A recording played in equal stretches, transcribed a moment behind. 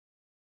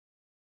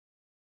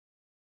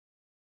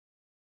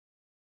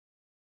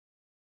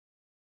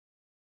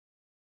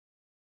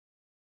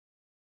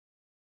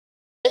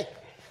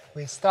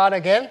We start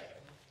again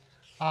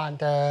on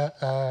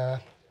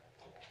the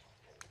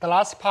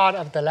last part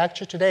of the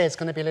lecture today is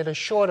going to be a little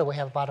shorter. We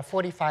have about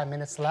 45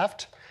 minutes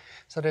left.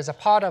 So there's a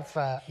part of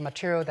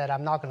material that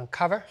I'm not going to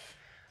cover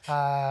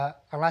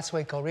unless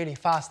we go really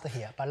fast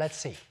here, but let's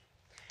see.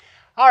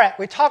 All right,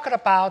 we're talking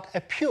about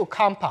a pure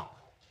compound,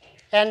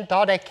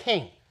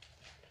 N.king.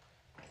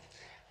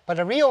 But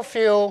the real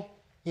field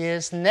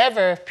is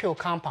never pure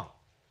compound.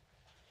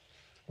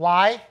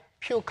 Why?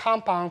 Pure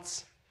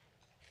compounds.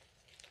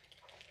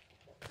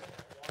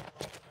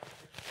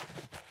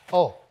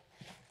 Oh.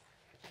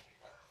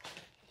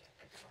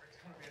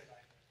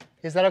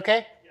 Is that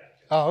okay?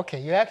 Oh,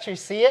 okay. You actually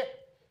see it?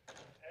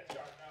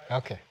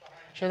 Okay.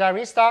 Should I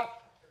restart?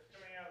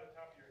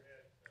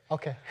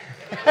 Okay.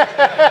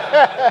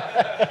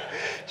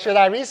 Should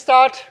I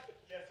restart?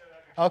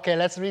 Okay,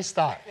 let's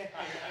restart.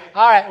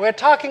 All right, we're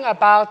talking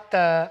about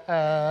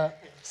the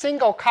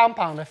single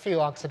compound field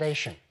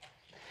oxidation.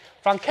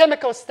 From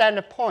chemical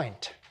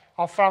standpoint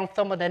or from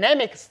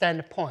thermodynamic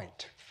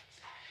standpoint,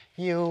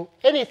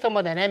 any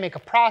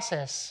thermodynamic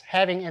process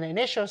having an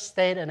initial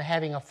state and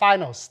having a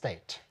final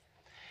state,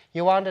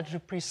 you wanted to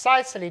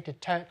precisely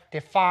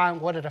define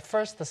what the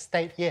first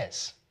state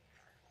is.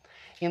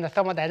 In the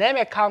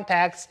thermodynamic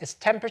context, it's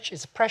temperature,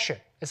 it's pressure,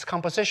 it's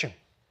composition.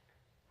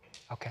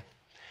 Okay.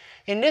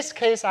 In this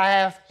case, I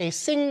have a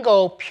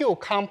single pure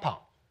compound.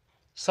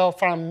 So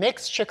from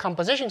mixture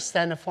composition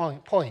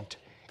standpoint,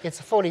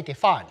 it's fully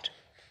defined.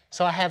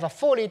 So I have a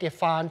fully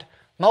defined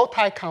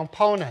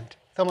multi-component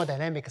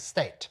thermodynamic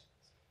state.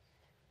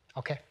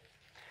 Okay.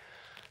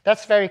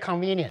 That's very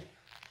convenient.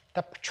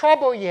 The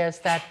trouble is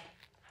that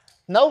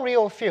no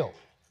real field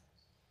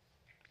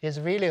is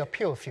really a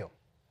pure field.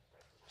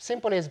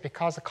 Simply is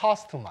because it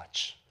costs too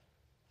much.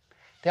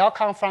 They all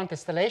come from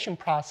distillation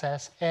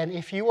process, and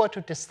if you were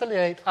to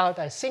distillate out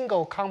a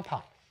single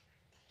compound,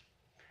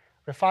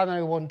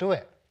 refinery won't do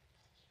it.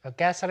 A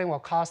gasoline will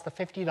cost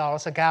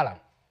 $50 a gallon.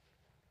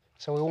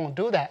 So we won't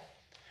do that.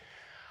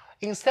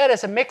 Instead,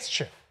 it's a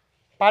mixture.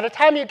 By the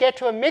time you get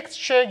to a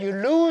mixture, you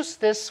lose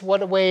this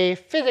what way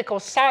physical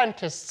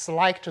scientists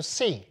like to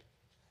see,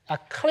 a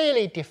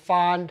clearly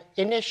defined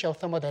initial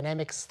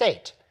thermodynamic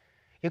state.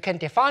 You can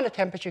define the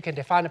temperature, you can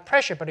define the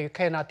pressure, but you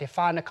cannot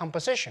define the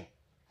composition.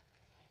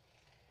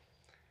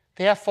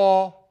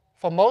 Therefore,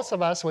 for most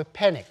of us, we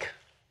panic.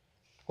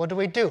 What do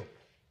we do?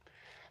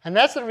 And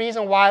that's the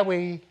reason why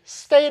we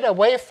stayed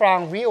away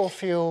from real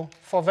fuel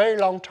for a very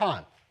long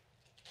time.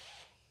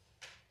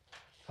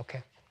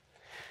 Okay.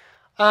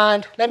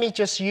 And let me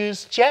just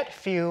use jet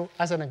fuel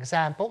as an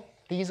example.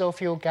 Diesel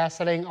fuel,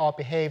 gasoline all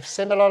behave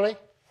similarly.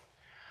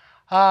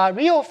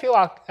 Real fuel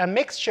are a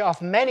mixture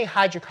of many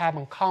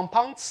hydrocarbon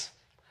compounds,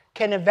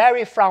 can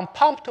vary from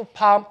pump to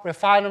pump,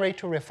 refinery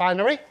to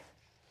refinery,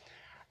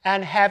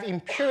 and have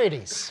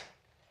impurities.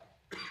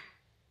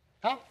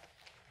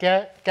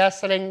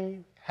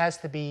 Gasoline has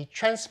to be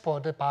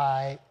transported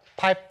by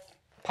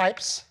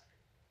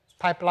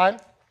pipeline,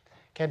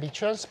 can be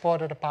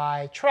transported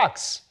by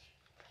trucks.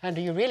 And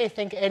do you really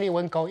think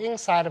anyone go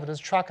inside of this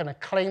truck and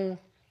clean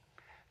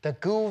the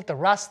goo, the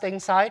rust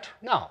inside?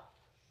 No,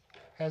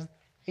 it has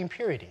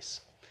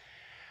impurities.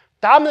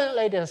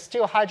 Dominantly, there's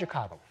still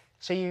hydrocarbon.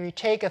 So you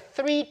take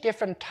 3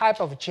 different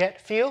types of jet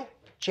fuel.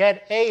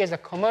 Jet A is a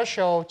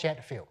commercial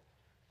jet fuel.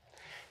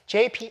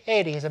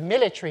 JP80 is a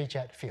military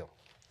jet fuel.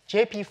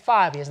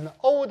 JP5 is an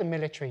old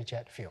military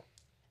jet fuel.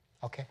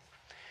 Okay.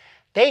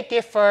 They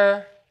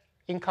differ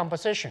in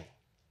composition.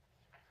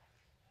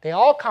 They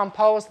all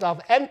composed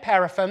of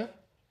N-paraffin,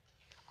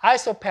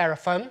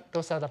 isoparaffin,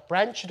 those are the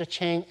branched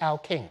chain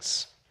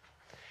alkenes.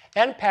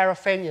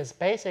 N-paraffin is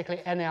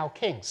basically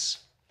N-alkenes.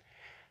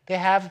 They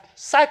have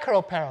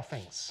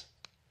cycloparaffins,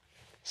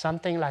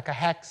 something like a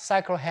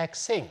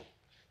cyclohexene.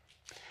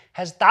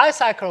 Has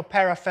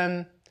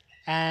dicycloparaffin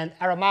and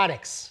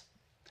aromatics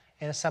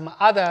and some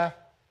other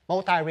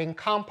multi-ring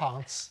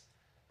compounds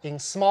in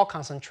small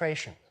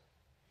concentration.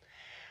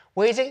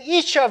 Within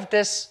each of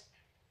this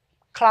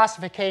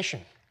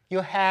classification, you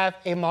have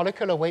a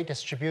molecular weight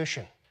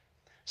distribution.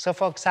 So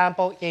for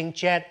example, in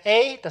jet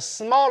A, the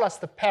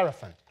smallest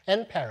paraffin,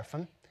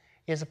 N-paraffin,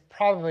 is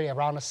probably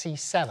around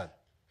C7.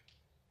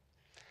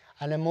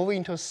 And then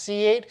moving to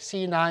C8,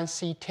 C9,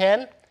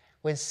 C10,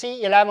 with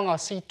C11 or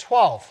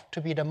C12 to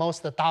be the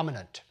most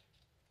dominant.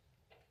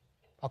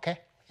 Okay?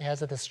 It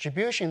has a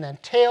distribution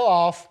and tail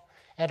off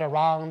at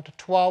around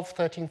 12,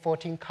 13,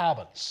 14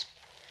 carbons.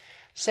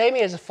 Same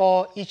is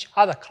for each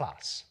other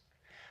class.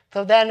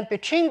 So then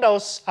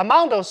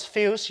among those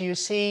fields, you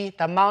see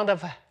the amount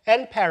of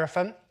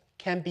N-paraffin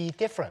can be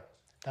different.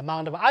 The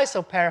amount of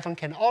isoparaffin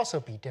can also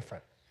be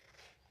different.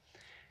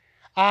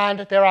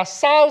 And there are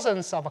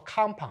thousands of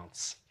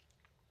compounds.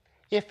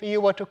 If you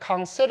were to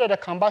consider the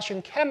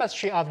combustion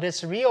chemistry of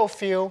this real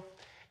fuel,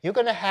 you're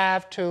going to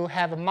have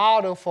a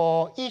model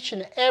for each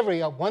and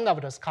every one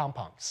of those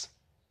compounds.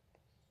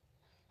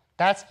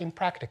 That's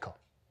impractical.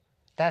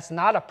 That's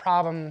not a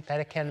problem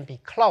that can be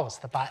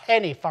closed by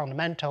any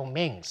fundamental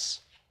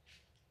means.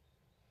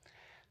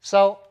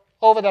 So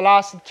over the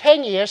last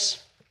 10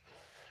 years,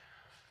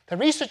 The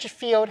research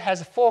field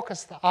has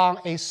focused on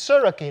a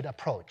surrogate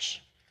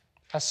approach.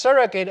 A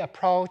surrogate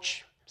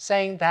approach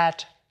saying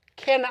that,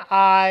 can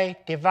I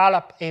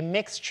develop a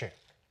mixture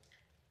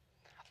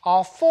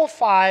of 4 or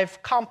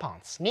 5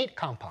 compounds, neat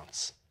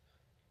compounds,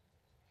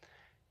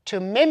 to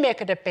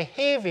mimic the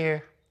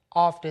behavior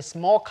of this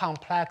more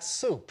complex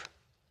soup?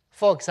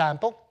 For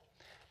example,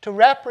 to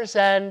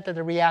represent the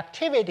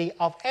reactivity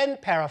of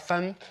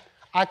N-paraffin,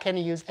 I can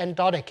use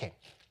N-dodecaine.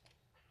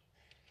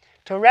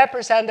 To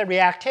represent the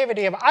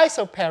reactivity of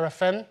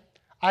isoparaffin,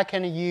 I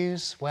can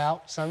use,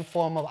 well, some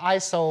form of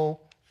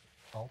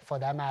for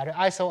that matter,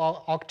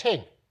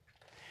 isooctane.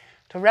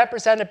 To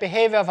represent the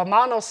behavior of a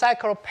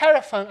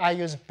monocycloparaffin, I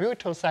use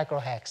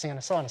butylcyclohexane,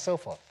 and so on and so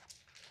forth.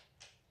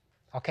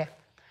 Okay?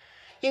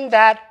 In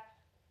that,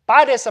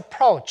 by this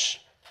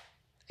approach,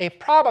 a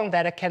problem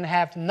that can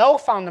have no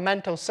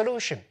fundamental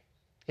solution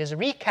is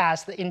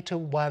recast into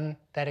one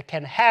that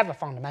can have a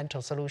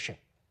fundamental solution.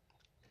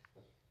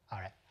 All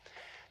right.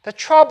 The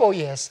trouble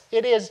is,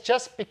 it is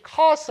just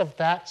because of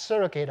that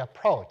surrogate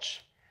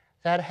approach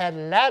that had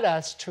led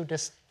us to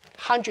this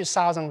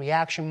 100,000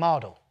 reaction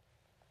model.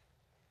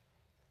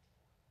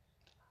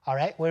 All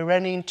right, we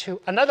run into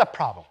another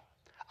problem.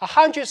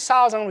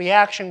 100,000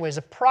 reaction with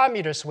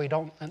parameters we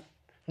don't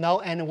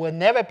know, and we'll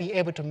never be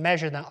able to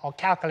measure them or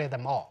calculate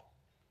them all.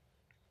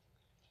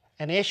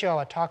 An issue I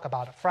will talk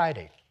about on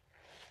Friday.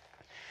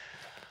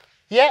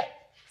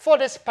 Yet, for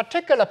this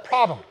particular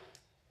problem,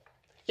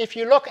 if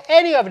you look at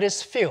any of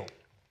this fuel,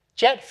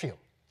 jet fuel,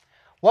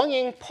 one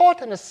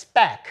important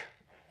spec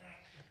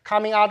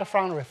coming out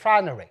from the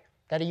refinery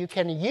that you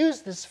can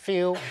use this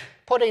fuel,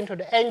 put it into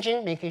the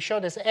engine, making sure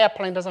this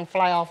airplane doesn't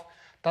fall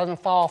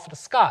off the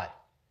sky,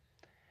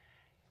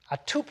 are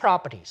 2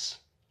 properties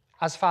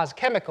as far as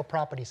chemical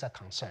properties are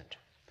concerned.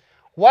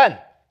 One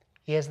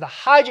is the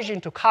hydrogen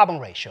to carbon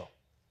ratio.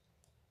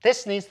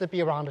 This needs to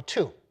be around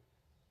 2.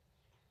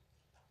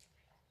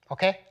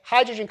 Okay?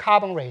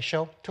 Hydrogen-carbon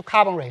ratio to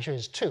carbon ratio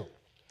is 2.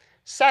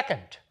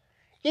 Second,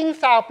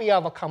 enthalpy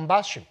of a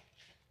combustion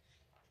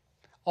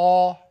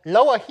or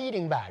lower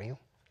heating value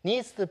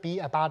needs to be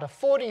about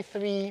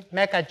 43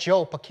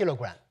 megajoule per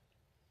kilogram.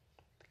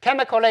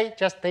 Chemically,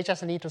 they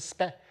just need to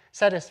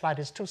satisfy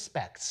these 2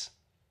 specs,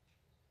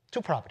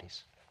 2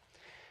 properties.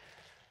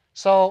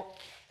 So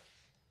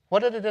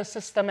what did the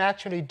system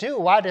actually do?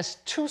 Why these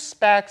 2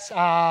 specs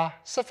are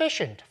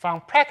sufficient from a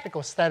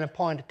practical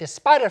standpoint,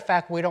 despite the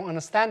fact we don't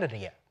understand it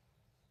yet?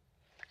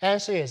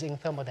 Answer is in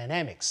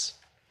thermodynamics.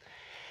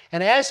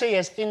 And the answer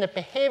is in the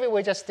behavior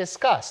we just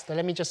discussed.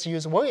 Let me just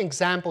use one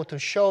example to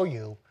show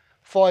you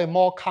for a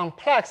more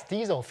complex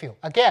diesel fuel.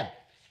 Again,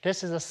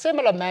 this is a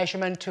similar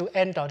measurement to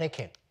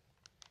N-dodecaine.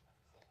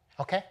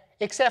 Okay?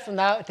 Except for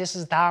now, this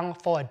is done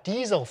for a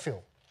diesel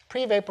fuel,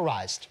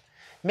 pre-vaporized,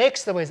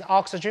 mixed with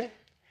oxygen,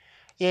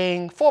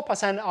 in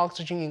 4%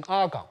 oxygen in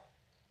argon.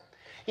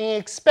 In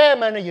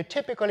experiment, you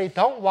typically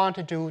don't want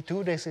to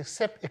do this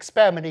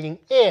experiment in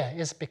air,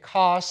 is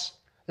because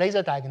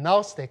laser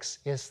diagnostics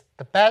is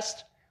the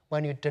best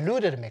when you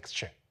dilute the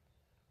mixture.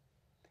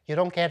 You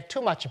don't get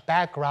too much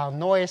background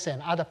noise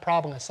and other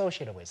problems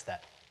associated with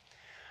that.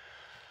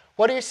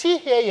 What you see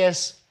here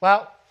is,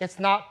 well, it's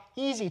not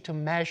easy to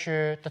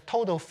measure the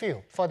total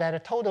fuel. For that, the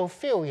total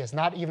fuel is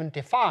not even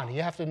defined.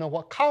 You have to know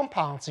what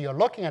compounds you're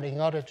looking at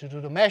in order to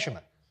do the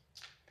measurement.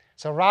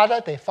 So rather,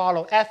 they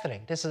follow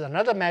ethylene. This is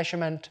another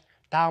measurement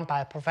done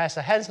by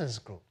Professor Hansen's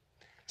group.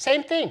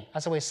 Same thing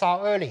as we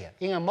saw earlier.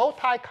 In a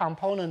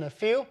multi-component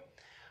fuel,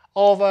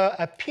 over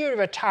a period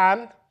of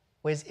time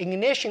with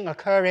ignition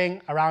occurring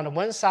around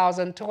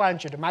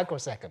 1,200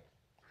 microseconds.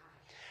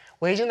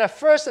 Within the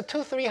first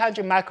 200-300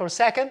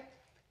 microseconds,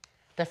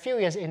 the fuel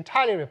is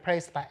entirely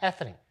replaced by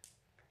ethylene.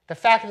 The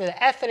fact that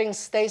the ethylene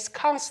stays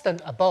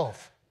constant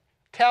above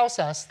tells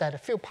us that the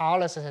fuel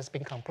pyrolysis has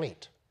been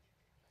complete.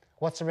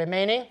 What's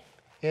remaining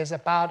is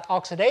about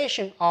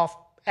oxidation of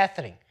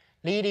ethylene,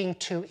 leading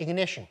to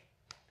ignition,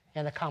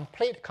 and a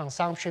complete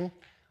consumption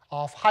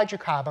of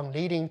hydrocarbon,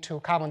 leading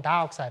to carbon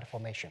dioxide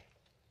formation.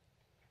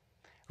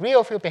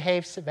 Real fuel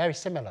behaves very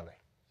similarly.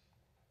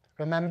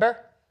 Remember,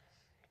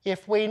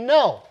 if we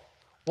know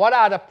what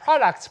are the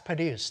products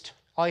produced,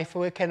 or if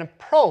we can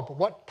probe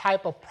what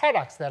type of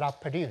products that are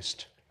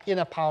produced in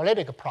a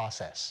pyrolytic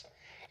process,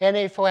 and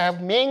if we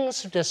have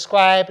means to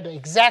describe the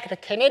exact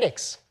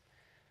kinetics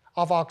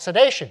of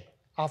oxidation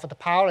of the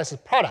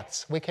pyrolysis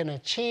products, we can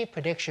achieve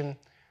prediction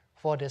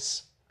for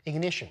this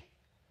ignition.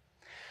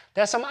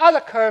 There are some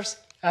other curves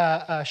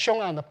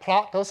shown on the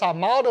plot. Those are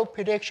model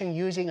prediction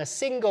using a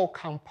single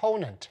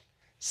compound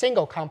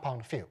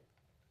fuel.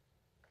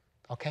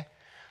 Okay?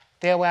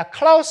 They were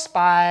close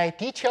by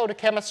detailed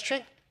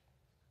chemistry,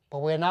 but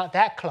we're not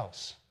that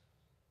close.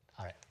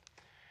 All right.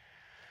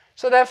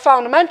 So then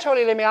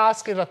fundamentally, let me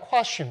ask you the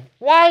question,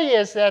 why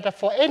is that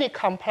for any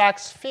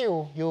complex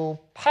fuel, you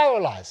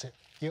pyrolyze it,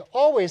 you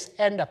always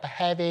end up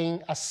having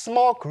a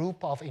small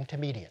group of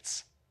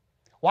intermediates?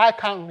 Why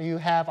can't you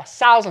have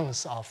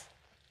thousands of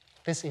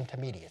these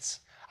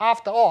intermediates?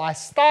 After all, I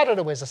started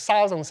with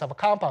thousands of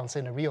compounds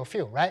in the real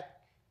fuel, right?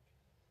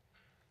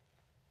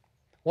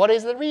 What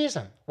is the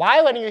reason?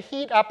 Why when you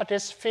heat up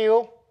this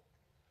field,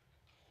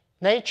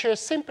 nature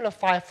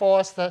simplifies for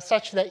us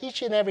such that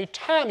each and every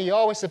time you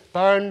always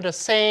burn the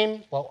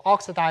same, well,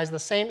 oxidize the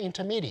same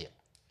intermediate?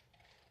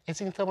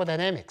 It's in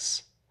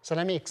thermodynamics. So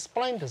let me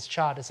explain this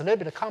chart. It's a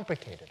little bit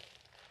complicated.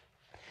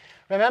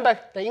 Remember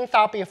the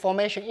enthalpy of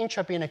formation,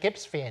 entropy, and the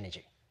Gibbs free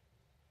energy.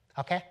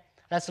 Okay?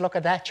 Let's look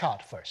at that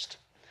chart first.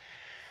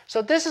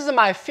 So this is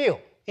my field.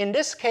 In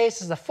this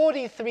case, it's a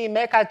 43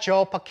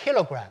 megajoule per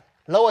kilogram,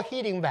 lower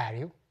heating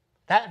value.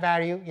 That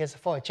value is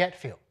for a jet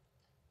fuel.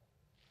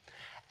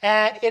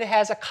 And it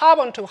has a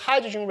carbon to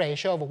hydrogen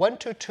ratio of 1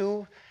 to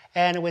 2,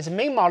 and with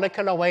mean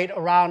molecular weight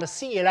around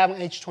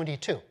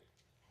C11H22.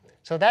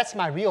 So that's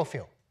my real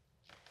fuel.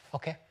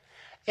 Okay?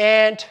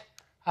 And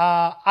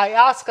I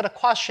asked the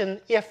question,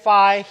 if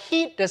I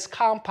heat this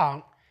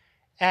compound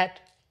at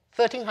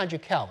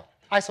 1300 Kelvin,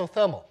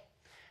 isothermal,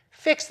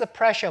 fix the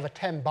pressure of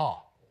 10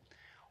 bar,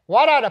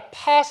 what are the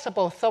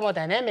possible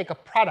thermodynamic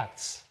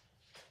products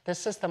this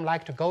system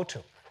like to go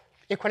to?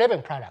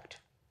 Equilibrium product.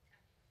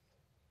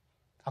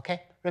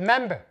 Okay?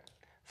 Remember,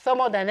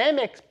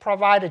 thermodynamics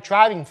provide a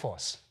driving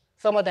force.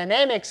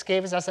 Thermodynamics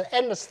gives us an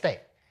end state.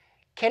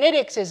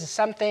 Kinetics is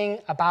something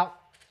about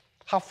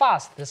how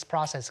fast this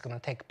process is going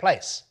to take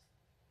place.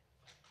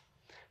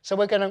 So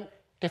we're going to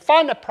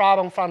define the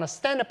problem from the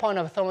standpoint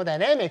of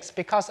thermodynamics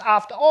because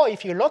after all,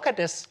 if you look at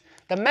this,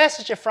 the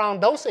message from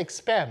those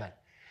experiments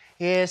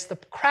is the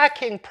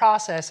cracking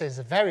process is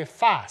very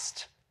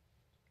fast.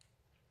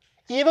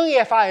 Even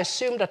if I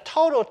assume the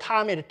total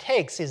time it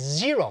takes is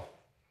 0,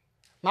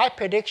 my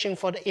prediction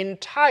for the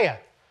entire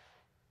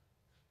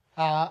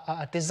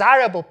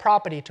desirable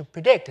property to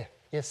predict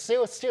is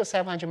still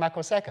 700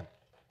 microseconds.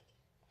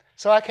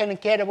 So I can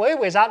get away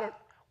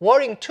without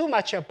worrying too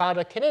much about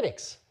the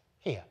kinetics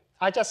here.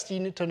 I just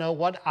need to know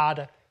what are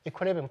the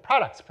equilibrium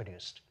products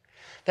produced.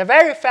 The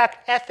very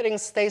fact ethylene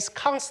stays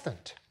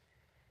constant,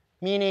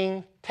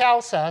 meaning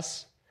tells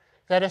us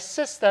that a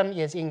system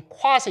is in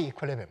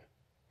quasi-equilibrium.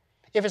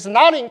 If it's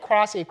not in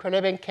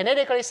quasi-equilibrium,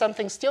 kinetically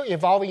something's still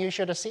evolving. You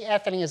should see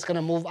ethylene is going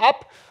to move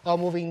up or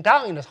moving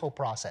down in this whole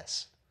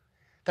process.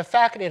 The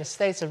fact that it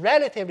stays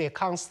relatively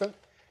constant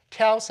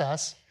tells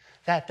us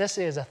that this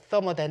is a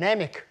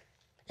thermodynamic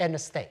end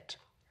state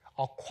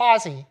or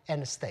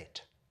quasi-end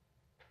state.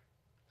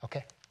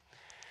 Okay?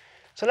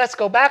 So let's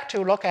go back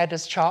to look at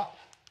this chart.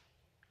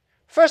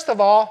 First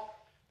of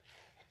all,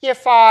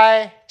 if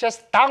I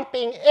just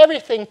dumping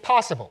everything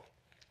possible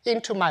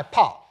into my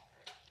pot,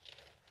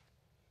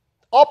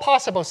 all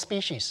possible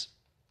species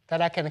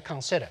that I can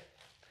consider,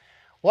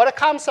 what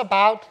comes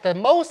about, the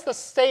most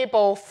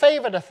stable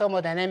favored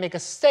thermodynamic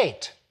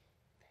state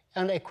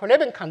and the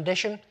equilibrium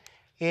condition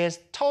is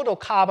total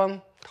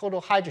carbon,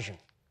 total hydrogen.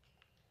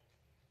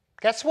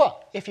 Guess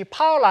what? If you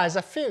polarize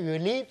a fuel,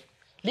 you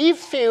leave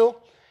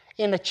fuel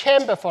in the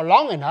chamber for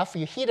long enough,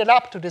 you heat it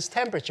up to this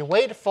temperature,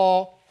 wait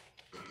for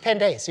 10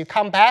 days. You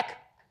come back,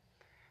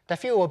 the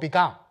fuel will be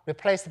gone,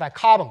 replaced by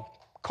carbon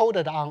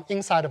coated on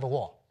inside of a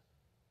wall,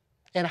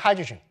 and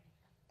hydrogen.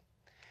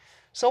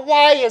 So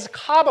why is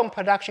carbon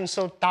production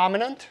so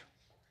dominant?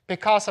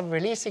 Because of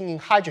releasing in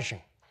hydrogen.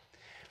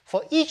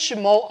 For each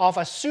mole of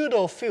a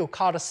pseudo fuel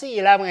called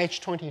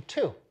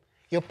C11H22,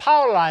 you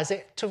polarize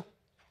it to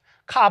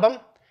carbon,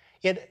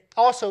 it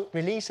also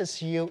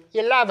releases you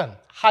 11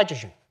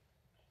 hydrogen.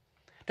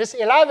 This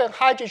 11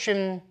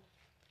 hydrogen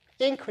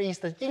increases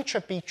the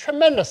entropy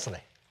tremendously.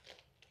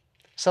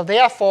 So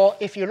therefore,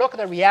 if you look at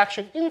the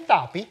reaction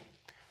enthalpy,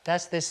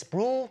 that's this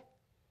blue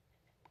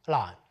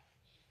line,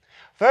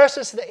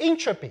 versus the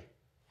entropy,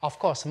 of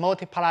course,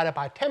 multiplied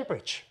by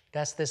temperature,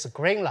 that's this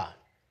green line.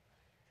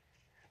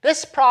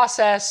 This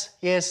process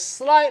is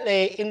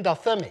slightly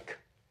endothermic.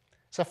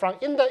 So from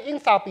the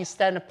enthalpy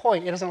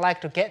standpoint, it doesn't like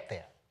to get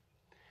there.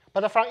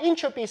 But from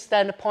entropy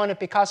standpoint,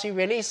 because you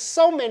release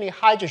so many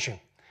hydrogen,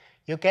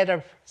 you get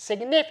a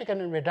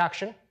significant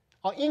reduction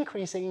or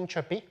increase in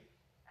entropy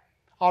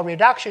or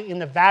reduction in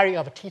the value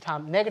of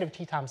negative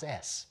T times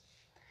S.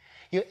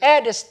 You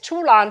add these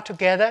two lines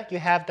together, you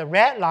have the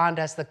red line,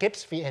 that's the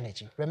Gibbs free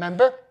energy.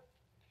 Remember,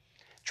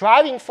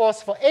 driving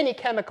force for any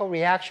chemical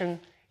reaction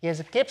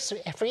is Gibbs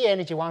free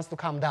energy wants to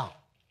come down.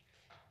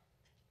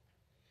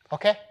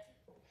 Okay?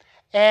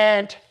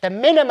 And the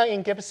minimum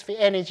in Gibbs free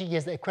energy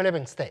is the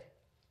equilibrium state.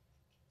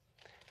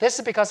 This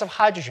is because of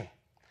hydrogen.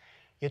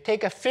 You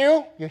take a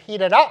fuel, you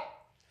heat it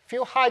up,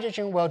 fuel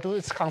hydrogen will do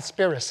its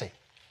conspiracy.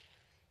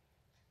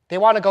 They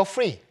want to go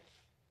free.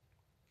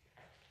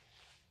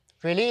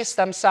 Release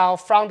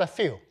themselves from the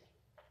fuel.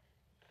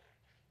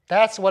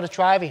 That's what is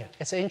driving it.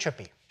 It's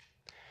entropy.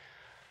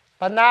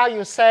 But now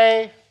you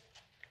say,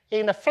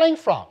 in the flame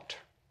front,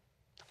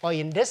 or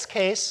in this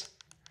case,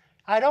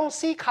 I don't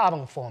see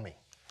carbon forming.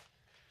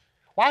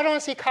 Why don't I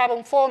see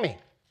carbon forming?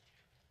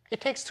 It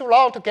takes too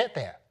long to get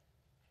there.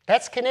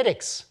 That's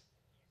kinetics.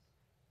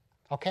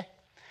 Okay?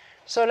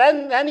 So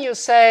then you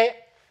say,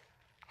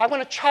 I'm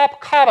going to chop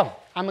carbon.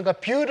 I'm going to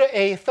build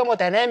a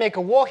thermodynamic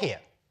wall here.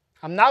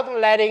 I'm not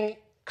letting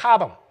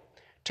carbon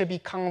to be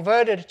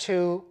converted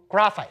to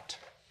graphite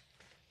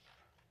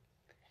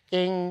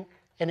in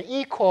an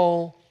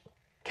equal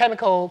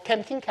chemical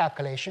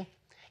calculation,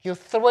 you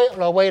throw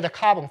away the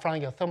carbon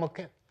from your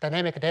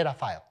thermodynamic data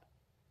file,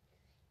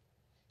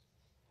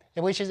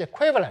 which is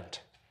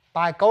equivalent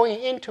by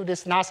going into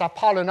this NASA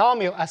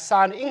polynomial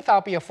assign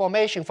enthalpy of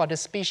formation for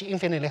this species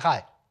infinitely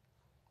high.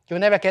 You'll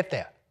never get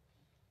there.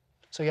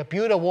 So you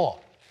build a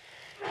wall.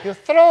 You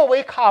throw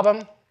away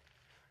carbon,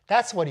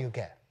 that's what you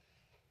get.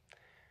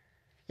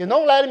 You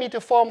don't let me to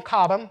form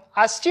carbon,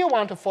 I still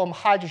want to form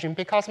hydrogen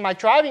because my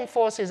driving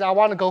force is I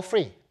want to go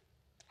free.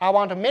 I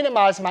want to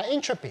minimize my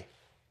entropy.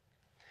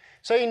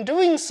 So in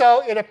doing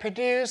so, it'll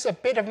produce a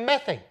bit of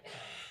methane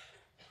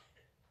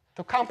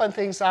to compound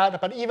things out.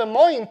 But even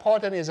more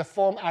important is to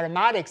form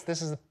aromatics.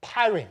 This is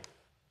pyrene.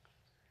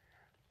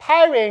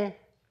 Pyrene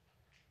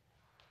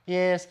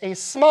is a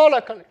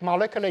smaller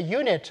molecular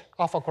unit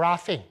of a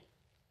graphene.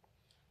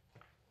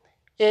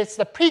 It's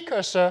the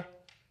precursor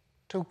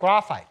to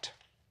graphite.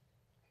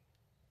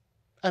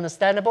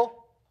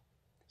 Understandable?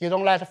 You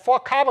don't let 4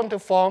 carbon to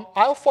form.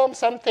 I'll form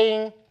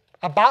something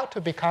about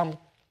to become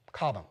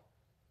carbon.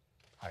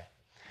 All right.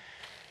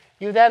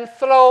 You then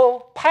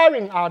throw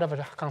pyrene out of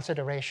the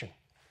consideration.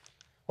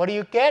 What do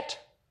you get?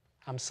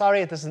 I'm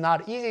sorry, this is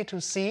not easy to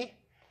see.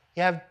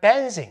 You have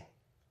benzene.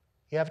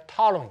 You have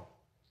toluene.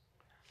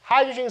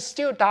 Hydrogen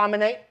still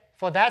dominate,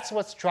 for that's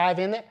what's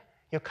driving it.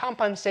 You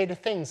compensate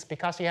things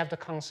because you have to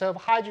conserve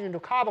hydrogen to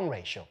carbon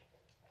ratio.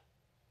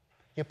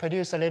 You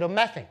produce a little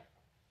methane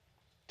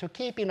to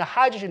keep in the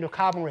hydrogen to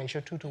carbon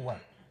ratio 2:1.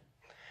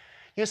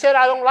 You said,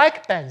 I don't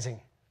like benzene.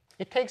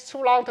 It takes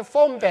too long to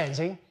form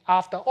benzene.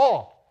 After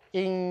all,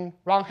 in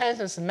Ron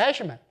Hansen's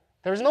measurement,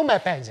 there is no more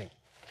benzene.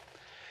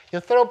 You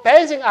throw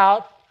benzene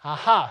out,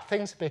 aha,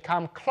 things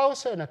become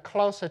closer and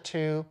closer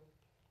to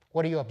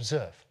what you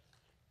observe.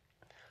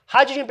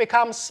 Hydrogen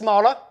becomes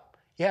smaller.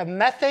 You have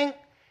methane,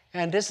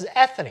 and this is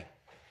ethylene.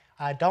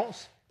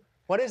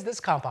 What is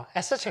this compound?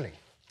 Acetylene,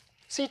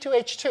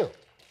 C2H2.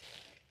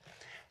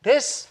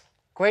 This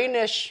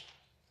greenish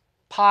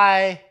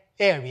pie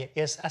area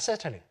is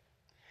acetylene.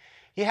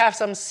 You have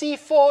some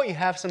C4, you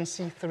have some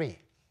C3.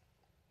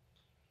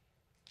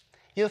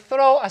 You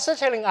throw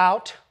acetylene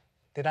out.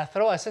 Did I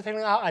throw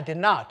acetylene out? I did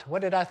not.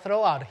 What did I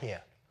throw out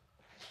here?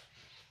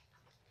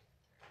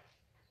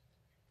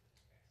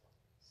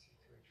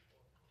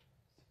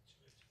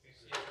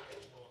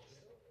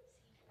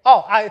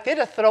 Oh, I did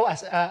throw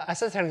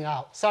acetylene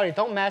out. Sorry,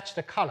 don't match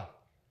the color.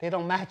 They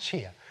don't match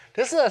here.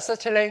 This is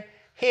acetylene.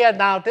 Here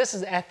now, this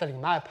is ethylene.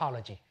 My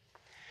apology.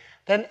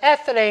 Then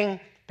ethylene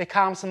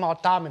becomes more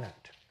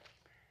dominant.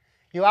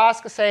 You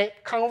ask, say,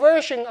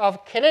 conversion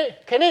of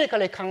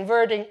kinetically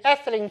converting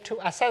ethylene to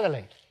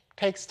acetylene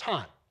takes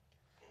time.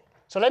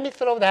 So let me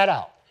throw that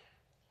out.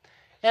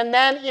 And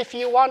then if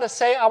you want to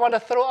say, I want to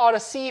throw all the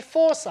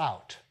C4s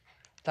out,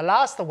 the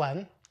last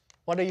one,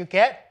 what do you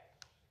get?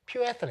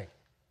 Pure ethylene.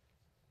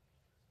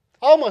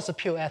 Almost a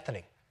pure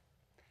ethylene.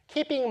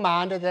 Keep in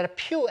mind that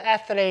pure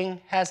ethylene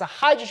has a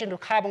hydrogen to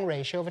carbon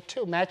ratio of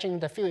 2, matching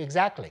the fuel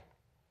exactly.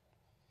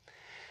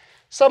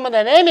 So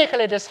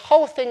dynamically, this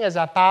whole thing is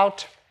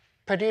about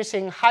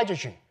producing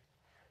hydrogen.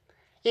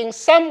 In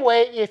some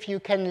way, if you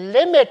can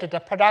limit the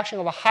production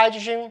of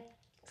hydrogen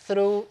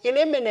through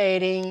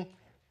eliminating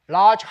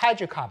large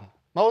hydrocarbon,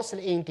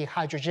 mostly in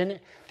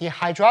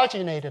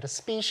dehydrogenated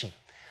species,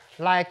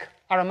 like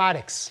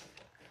aromatics,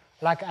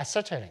 like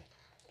acetylene,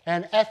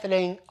 and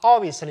ethylene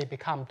obviously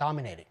become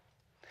dominating.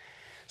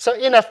 So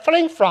in a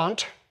flame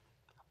front,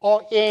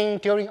 or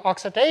during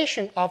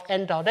oxidation of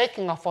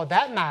endolithium, or for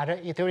that matter,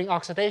 during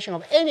oxidation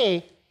of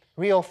any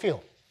real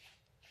fuel,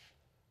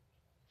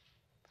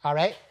 all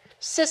right,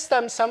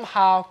 systems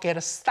somehow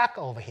get stuck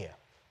over here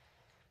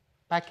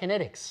by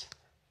kinetics.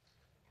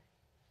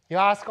 You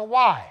ask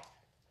why?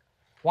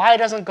 Why it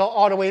doesn't go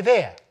all the way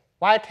there?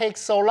 Why it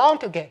takes so long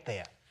to get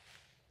there?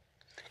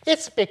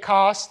 It's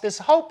because this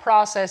whole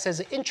process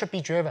is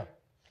entropy driven.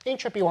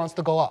 Entropy wants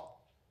to go up.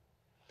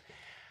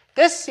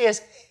 This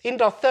is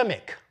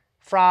endothermic,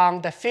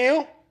 from the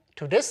fuel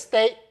to this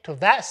state, to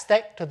that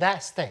state, to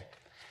that state.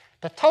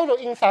 The total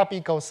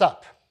enthalpy goes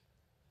up.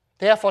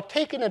 Therefore,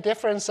 taking the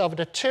difference of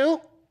the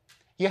two,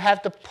 you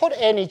have to put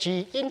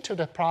energy into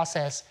the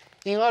process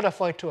in order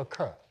for it to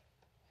occur.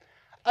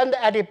 Under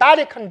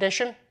adiabatic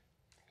condition,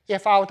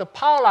 if I were to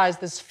polarize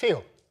this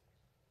fuel,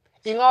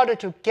 in order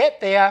to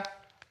get there,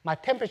 my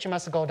temperature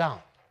must go down.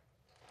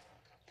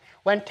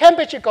 When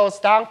temperature goes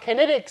down,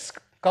 kinetics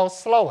goes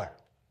slower.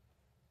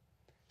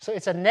 So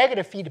it's a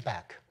negative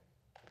feedback.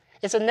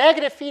 It's a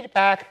negative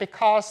feedback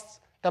because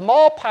the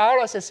more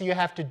pyrolysis you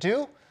have to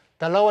do,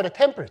 the lower the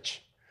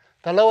temperature.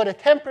 The lower the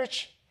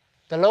temperature,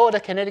 the lower the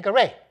kinetic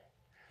rate.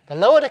 The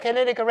lower the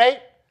kinetic rate,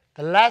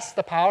 the less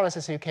the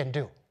pyrolysis you can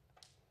do.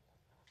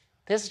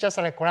 This is just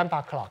like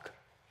grandpa clock.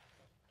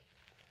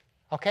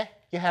 Okay?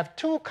 You have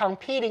two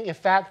competing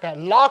effects that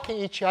lock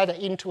each other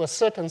into a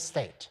certain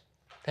state.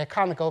 They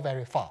can't go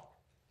very far.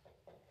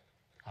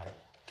 All right.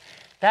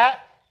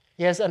 That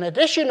is an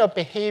additional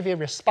behavior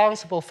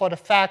responsible for the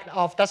fact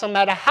of doesn't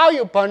matter how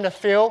you burn the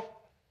fuel,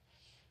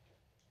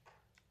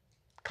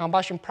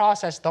 combustion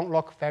process don't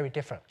look very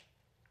different.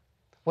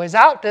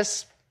 Without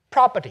this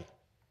property,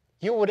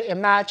 you would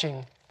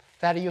imagine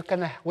that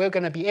we're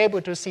going to be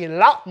able to see a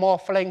lot more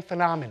flame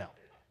phenomena.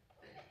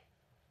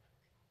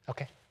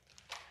 Okay.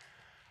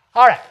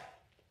 All right.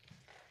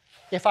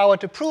 If I were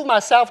to prove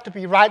myself to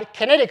be right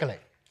kinetically,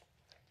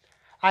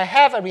 I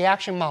have a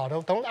reaction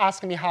model. Don't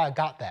ask me how I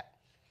got that.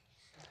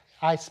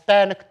 I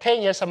spent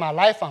 10 years of my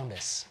life on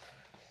this.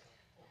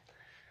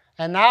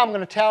 And now I'm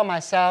going to tell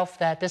myself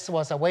that this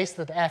was a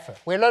wasted effort.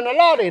 We learned a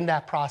lot in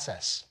that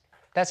process.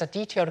 That's a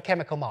detailed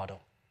chemical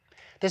model.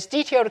 This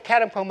detailed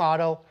chemical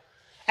model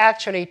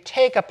actually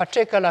take a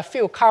particular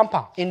field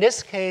compound, in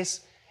this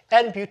case,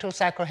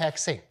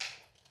 N-butylcyclohexene.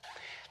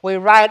 We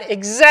write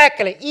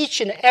exactly each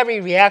and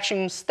every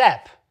reaction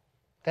step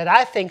that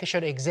I think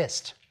should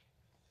exist.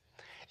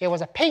 It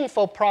was a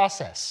painful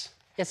process.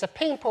 It's a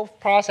painful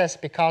process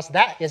because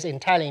that is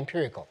entirely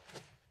empirical.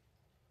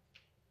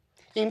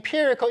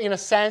 Empirical in the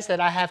sense that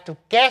I have to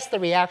guess the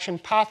reaction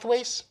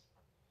pathways.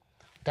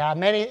 There are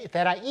many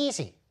that are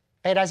easy.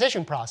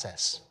 Betaization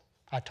process,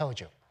 I told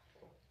you.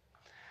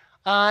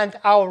 And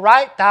I'll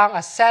write down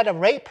a set of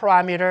rate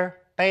parameter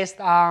based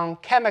on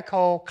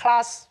chemical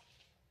class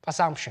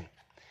assumption.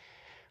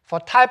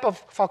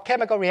 For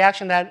chemical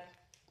reaction that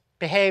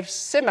behaves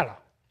similar,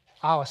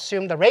 I'll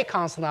assume the rate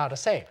constant are the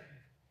same.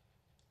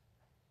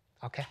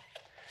 Okay?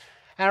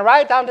 And I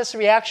write down this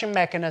reaction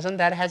mechanism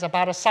that has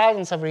about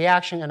 1,000 of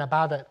reaction and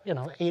about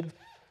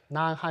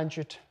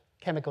 900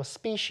 chemical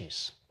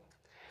species.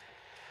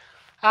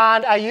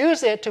 And I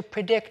use it to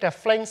predict the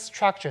flame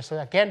structure. So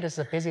again, this is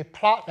a busy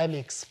plot. Let me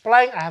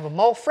explain. I have a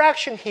mole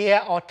fraction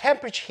here or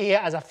temperature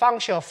here as a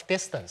function of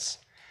distance.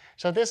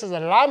 So this is a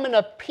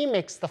laminar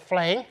premixed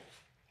flame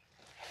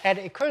at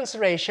an occurrence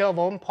ratio of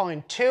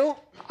 1.2,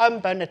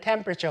 unburned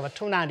temperature of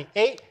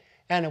 298,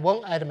 and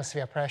 1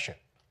 atmosphere pressure.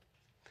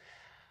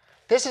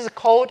 This is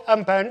cold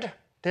unburned.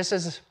 This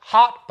is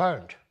hot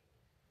burned.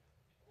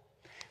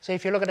 So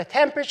if you look at the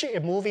temperature,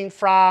 it's moving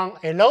from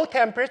a low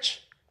temperature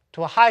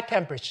to a high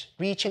temperature,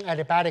 reaching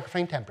adiabatic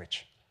flame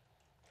temperature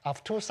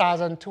of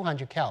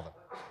 2,200 Kelvin.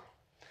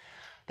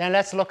 Then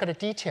let's look at the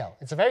detail.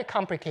 It's very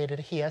complicated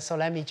here, so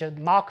let me just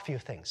mark a few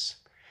things.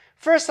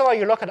 First of all,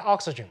 you look at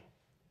oxygen.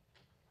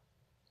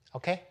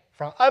 Okay,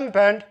 from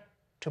unburned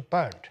to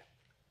burned.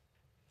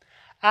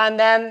 And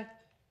then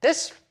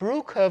this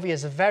blue curve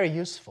is very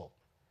useful.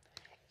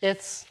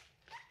 It's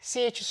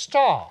CH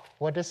star.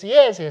 What this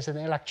is an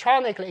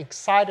electronically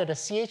excited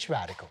CH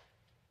radical.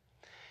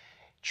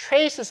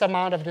 Traces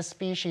amount of this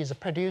species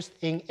produced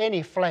in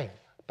any flame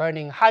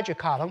burning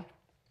hydrocarbon.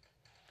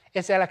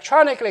 It's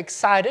electronically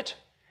excited,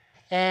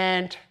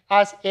 and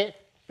as it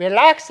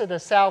relaxes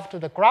itself to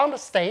the ground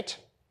state,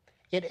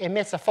 it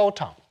emits a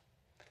photon.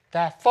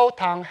 That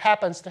photon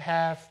happens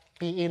to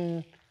be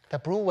in the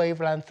blue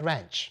wavelength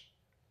range.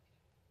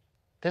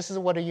 This is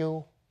what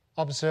you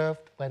observe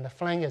when the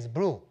flame is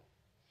blue.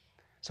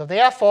 So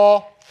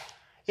therefore,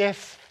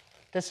 if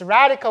this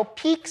radical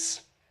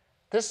peaks,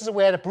 this is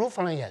where the blue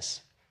flame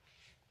is.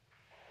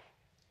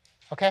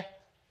 Okay?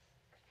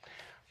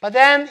 But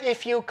then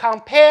if you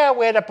compare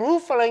where the blue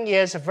flame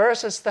is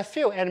versus the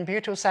field and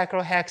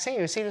butylcyclohexene,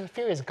 you see the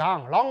field is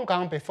gone, long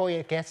gone before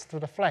it gets to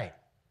the flame.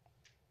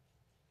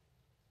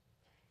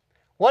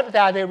 What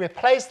are they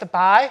replaced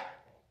by?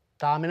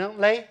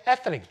 Dominantly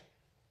ethylene,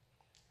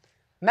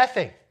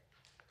 methane,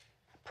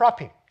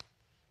 propene.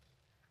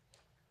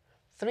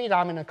 3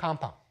 dominant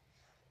compounds.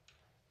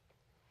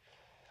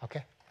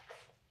 Okay?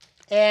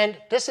 And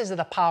this is the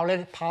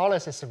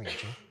pyrolysis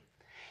region.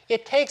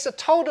 It takes a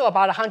total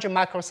about 100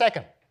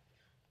 microseconds,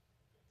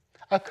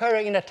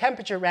 occurring in a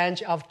temperature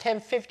range of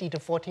 1050 to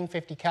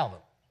 1450 Kelvin.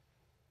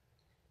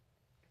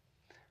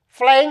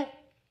 Flame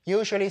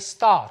usually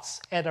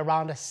starts at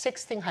around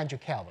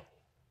 1600 Kelvin.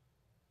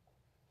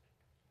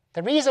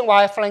 The reason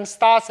why flame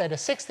starts at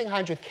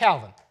 1600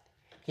 Kelvin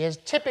is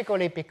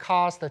typically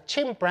because the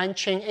chain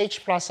branching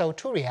H plus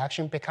O2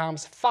 reaction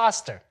becomes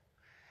faster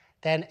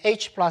than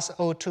H plus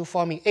O2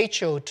 forming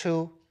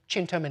HO2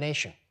 chain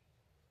termination.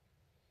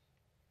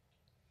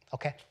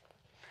 Okay?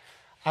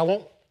 I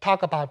won't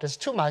talk about this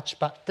too much,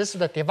 but this is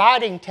the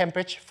dividing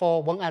temperature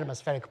for 1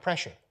 atmospheric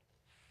pressure.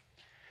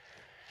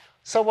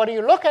 So when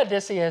you look at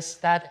this is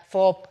that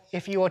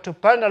if you were to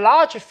burn a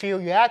larger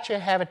fuel, you actually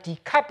have a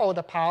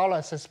decoupled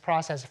pyrolysis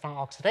process from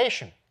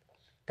oxidation.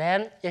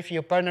 Then if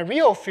you burn a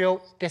real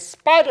fuel,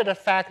 despite the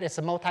fact it's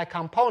a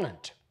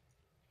multi-component,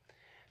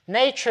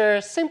 nature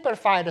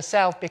simplified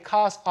itself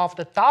because of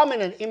the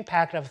dominant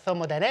impact of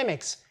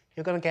thermodynamics.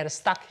 You're going to get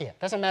stuck here.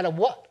 Doesn't matter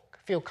what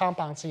fuel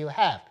compounds you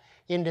have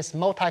in this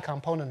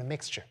multi-component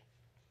mixture.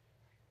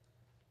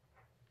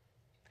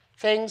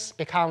 Things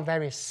become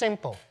very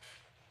simple.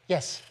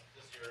 Yes?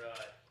 Does your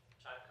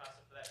time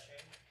constant for that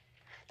change?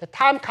 The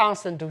time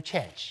constant do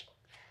change,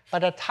 but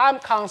the time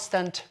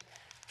constant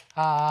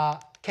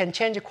can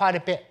change quite a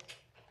bit.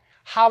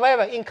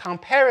 However, in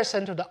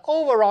comparison to the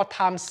overall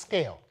time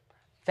scale,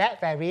 that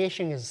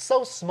variation is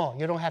so small,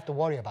 you don't have to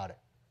worry about it.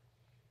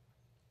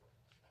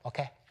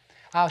 Okay?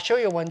 I'll show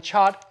you one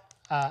chart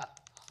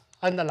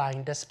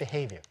underlying this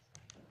behavior.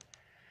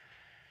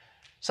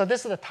 So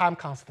this is the time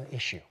constant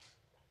issue.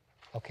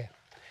 Okay.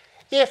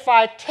 If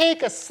I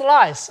take a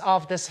slice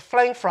of this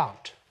flame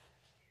front,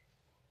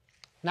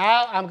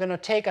 now I'm going to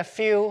take a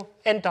few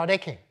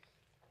end-decking.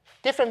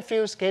 Different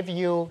fuels give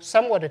you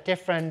somewhat a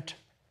different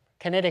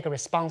kinetic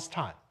response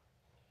time.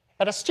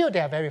 But still, they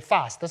are very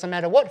fast. Doesn't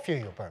matter what fuel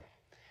you burn.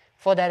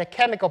 For that,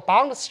 chemical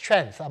bond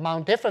strength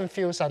among different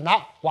fuels are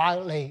not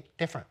wildly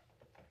different.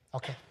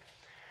 Okay.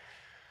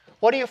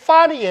 What you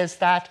find is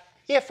that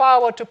if I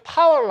were to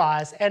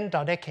polarize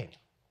end-decking,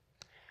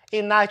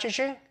 in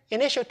nitrogen,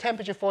 initial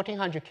temperature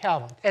 1400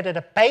 Kelvin, at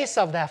the base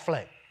of that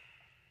flame,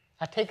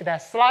 I take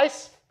that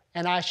slice,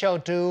 and I shall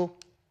do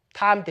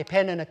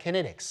time-dependent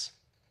kinetics.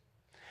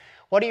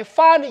 What you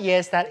find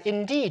is that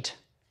indeed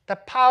the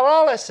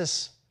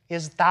pyrolysis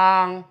is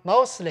done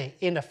mostly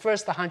in the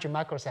first 100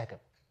 microseconds.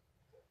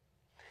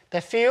 The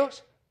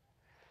fuels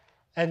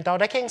and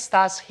decking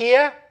starts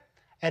here.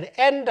 At the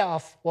end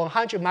of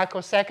 100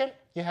 microseconds,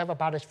 you have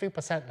about a few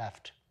percent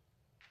left.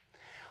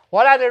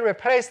 What are they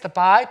replaced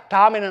by?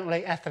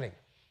 Dominantly ethylene.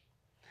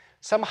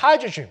 Some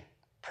hydrogen,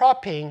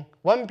 propene,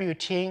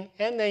 1-butene,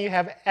 and then you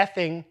have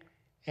ethane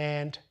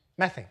and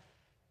methane.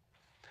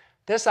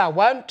 These are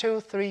 1, 2,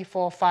 3,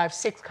 4, 5,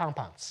 6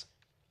 compounds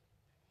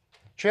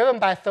driven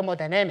by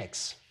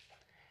thermodynamics,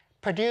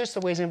 produced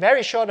within a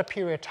very short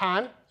period of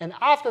time, and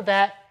after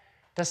that,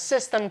 the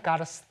system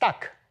got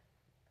stuck.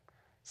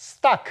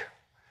 Stuck,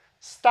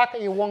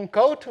 it won't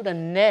go to the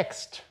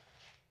next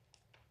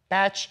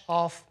batch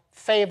of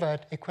favored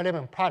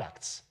equilibrium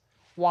products.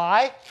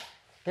 Why?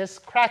 This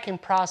cracking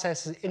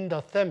process is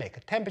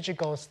endothermic. Temperature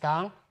goes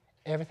down,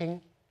 everything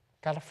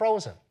got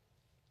frozen.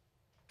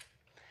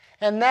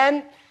 And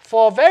then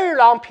for a very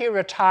long period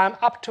of time,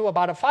 up to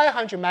about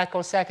 500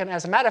 microseconds,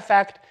 as a matter of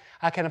fact,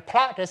 I can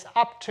plot this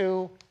up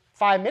to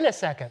 5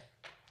 milliseconds,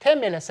 10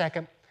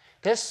 milliseconds.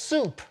 This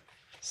soup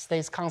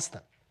stays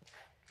constant,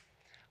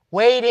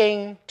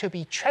 waiting to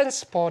be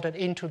transported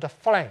into the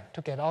flame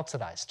to get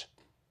oxidized.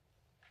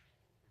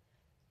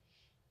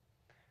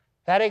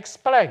 That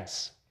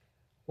explains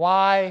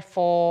why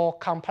for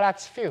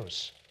complex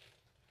fuels,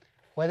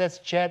 whether it's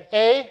Jet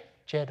A,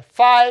 Jet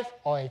 5,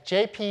 or a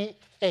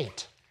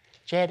JP8,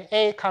 Jet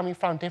A coming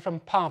from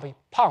different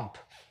pump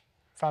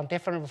from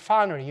different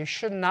refinery, you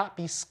should not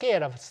be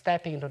scared of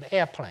stepping into the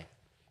airplane.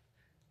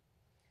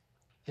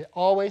 It's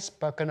always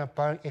going to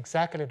burn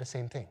exactly the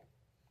same thing.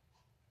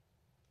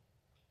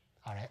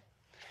 All right.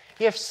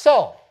 If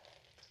so,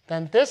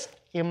 then this,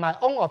 in my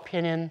own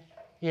opinion,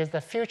 is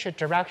the future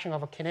direction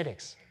of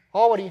kinetics.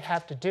 All what you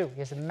have to do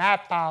is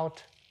map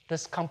out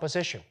this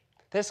composition.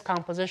 This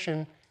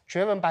composition,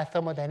 driven by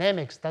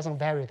thermodynamics, doesn't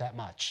vary that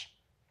much.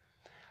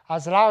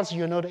 As long as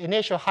you know the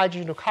initial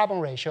hydrogen to carbon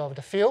ratio of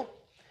the fuel,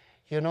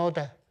 you know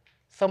the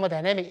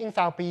thermodynamic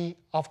enthalpy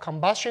of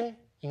combustion,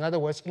 in other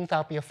words,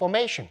 enthalpy of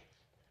formation,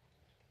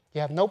 you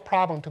have no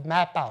problem to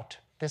map out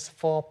this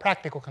for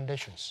practical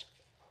conditions.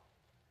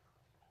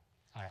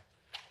 All right.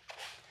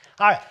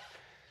 All right.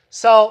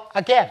 So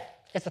again,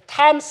 it's a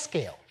time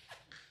scale.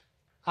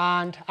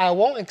 And I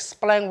won't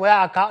explain where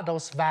I got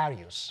those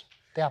values.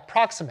 They are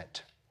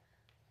approximate,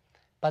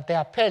 but they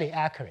are fairly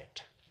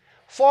accurate.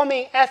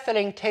 Forming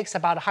ethylene takes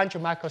about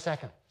 100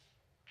 microseconds.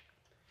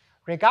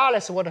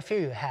 Regardless of what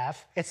fuel you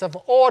have, it's of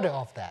order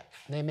of that.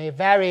 They may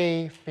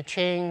vary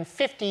between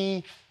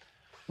 50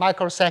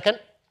 microseconds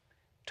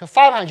to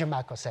 500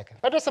 microseconds,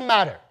 but it doesn't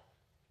matter.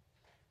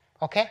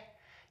 Okay?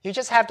 You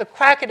just have to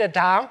crack it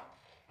down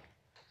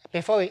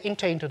before you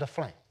enter into the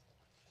flame.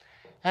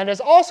 And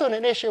there's also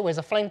an issue with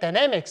the flame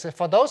dynamics.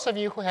 For those of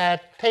you who had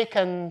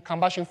taken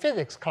combustion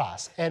physics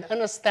class and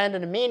understand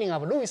the meaning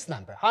of Lewis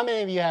number, how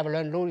many of you have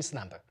learned Lewis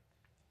number?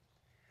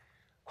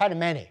 Quite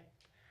many.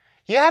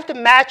 You have to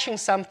matching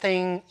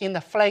something in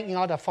the flame in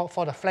order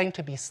for the flame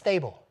to be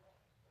stable.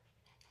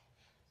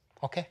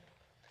 Okay?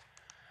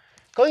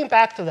 Going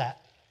back to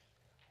that,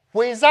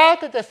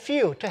 without the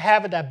fuel to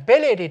have the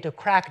ability to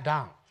crack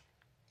down,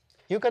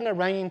 you're going to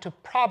run into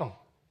problem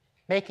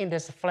making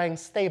this flame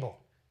stable.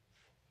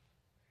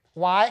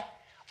 Why?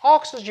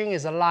 Oxygen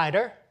is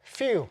lighter,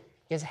 fuel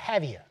is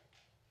heavier.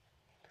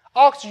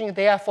 Oxygen,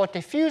 therefore,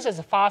 diffuses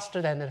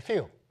faster than the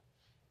fuel.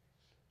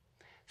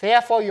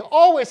 Therefore, you're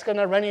always going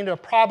to run into a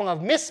problem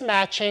of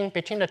mismatching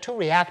between the two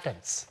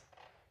reactants.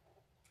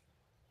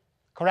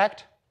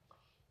 Correct?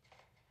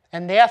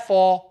 And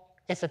therefore,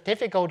 it's a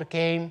difficult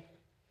game,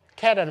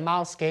 cat and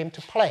mouse game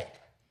to play.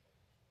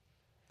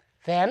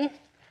 Then,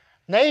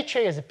 nature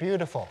is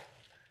beautiful.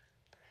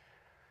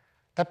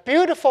 The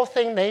beautiful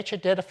thing nature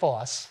did for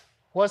us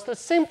was to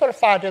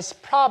simplify this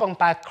problem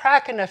by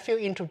cracking the fuel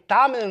into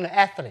dominant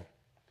ethylene.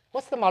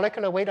 What's the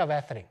molecular weight of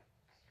ethylene?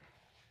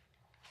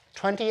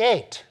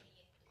 28.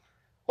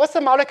 What's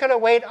the molecular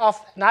weight of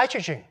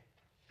nitrogen?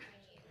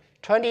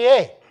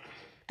 28.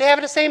 They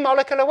have the same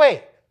molecular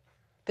weight.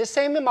 The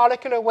same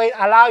molecular weight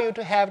allow you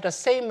to have the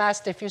same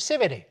mass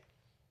diffusivity.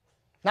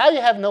 Now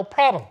you have no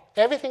problem.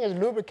 Everything is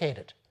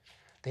lubricated.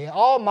 They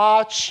all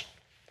march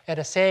at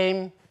the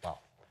same,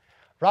 well,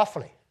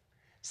 roughly,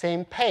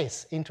 same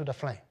pace into the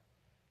flame.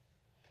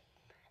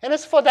 And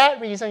it's for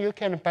that reason you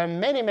can burn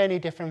many, many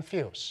different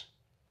fuels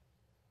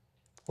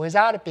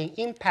without being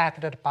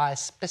impacted by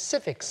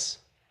specifics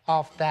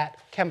of that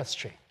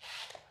chemistry.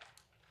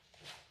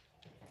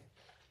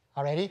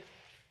 Alrighty?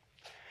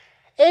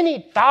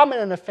 Any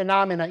dominant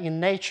phenomena in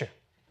nature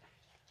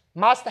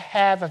must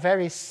have a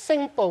very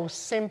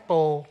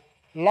simple,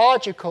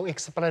 logical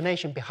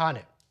explanation behind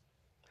it.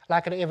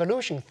 Like the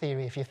evolution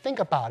theory, if you think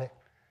about it,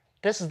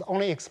 this is the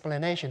only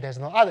explanation, there's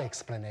no other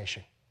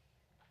explanation.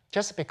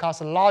 Just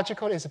because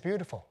logical is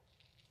beautiful.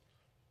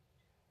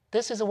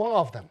 This is one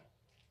of them.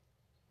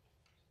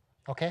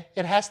 Okay?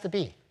 It has to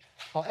be.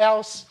 Or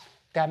else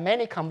there are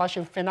many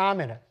combustion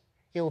phenomena.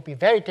 It will be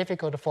very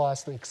difficult for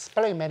us to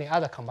explain many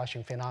other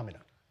combustion phenomena.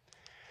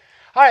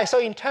 All right, so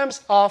in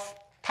terms of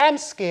time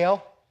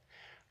scale,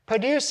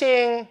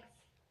 producing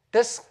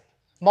this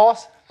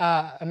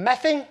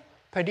methane,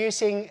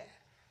 producing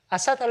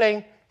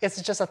acetylene,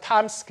 it's just a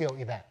time scale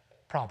event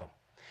problem.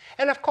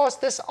 And of course,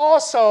 this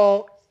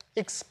also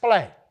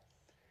explains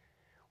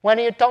when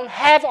you don't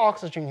have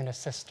oxygen in the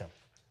system,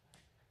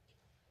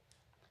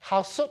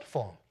 how soot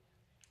form.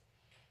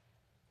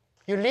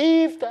 You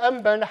leave the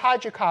unburned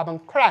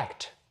hydrocarbon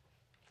cracked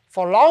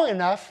for long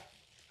enough,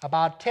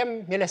 about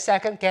 10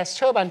 milliseconds. Gas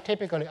turbine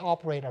typically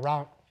operate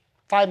around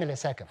 5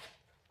 milliseconds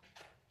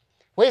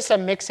with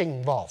some mixing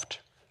involved.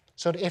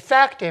 So the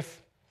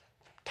effective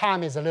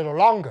time is a little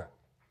longer.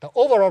 The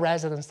overall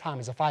residence time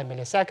is 5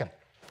 milliseconds.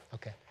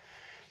 Okay.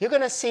 You're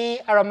going to see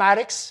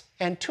aromatics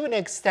and to an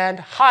extent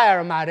high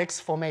aromatics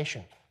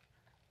formation.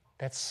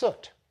 That's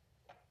soot.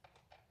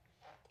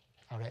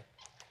 All right.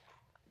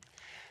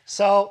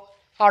 So,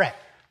 all right.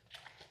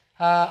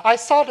 I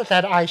thought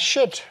that I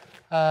should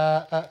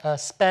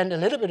spend a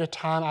little bit of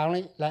time. I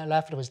only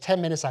left with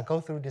 10 minutes. I go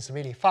through this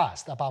really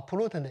fast about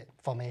pollutant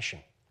formation.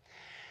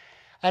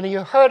 And you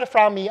heard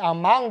from me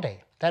on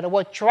Monday that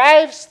what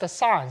drives the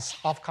science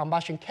of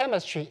combustion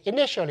chemistry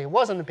initially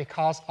wasn't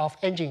because of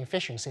engine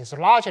efficiency. It's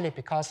largely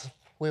because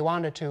we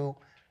wanted to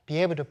be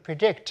able to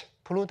predict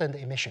pollutant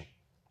emission.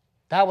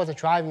 That was the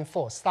driving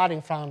force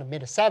starting from the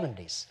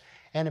mid-70s.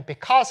 And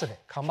because of it,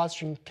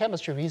 combustion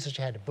chemistry research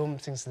had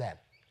boomed since then.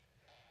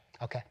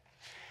 Okay.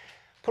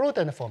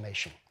 Pollutant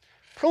formation.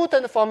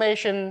 Pollutant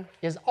formation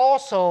is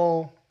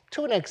also,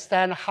 to an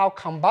extent, how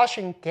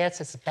combustion gets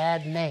its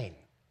bad name.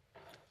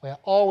 We're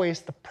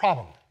always the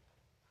problem.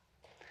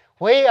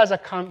 We as a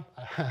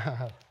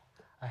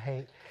I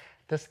hate,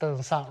 this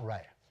doesn't sound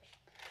right.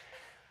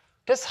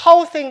 This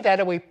whole thing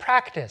that we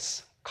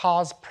practice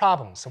causes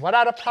problems. What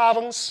are the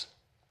problems?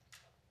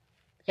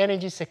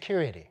 Energy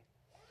security,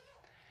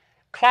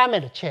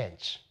 climate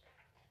change,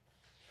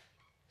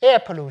 air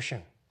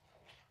pollution,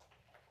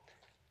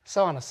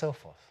 so on and so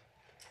forth.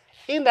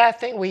 In that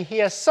thing, we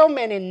hear so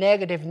many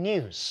negative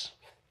news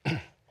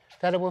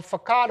that we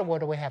forgot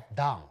what we have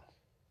done.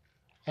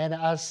 And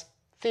as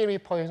theory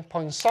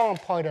Poisson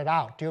pointed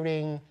out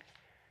during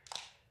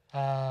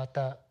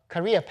the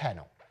career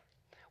panel,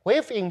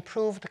 we've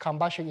improved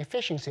combustion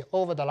efficiency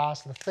over the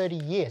last 30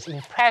 years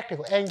in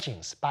practical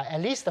engines by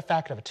at least a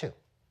factor of 2.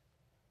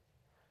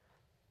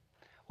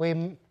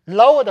 We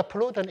lowered the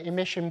pollutant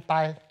emission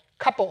by a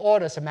couple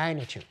orders of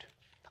magnitude,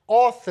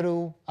 all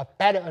through a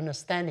better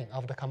understanding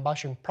of the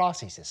combustion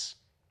processes.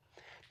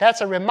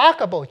 That's a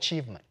remarkable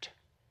achievement.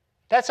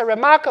 That's a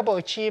remarkable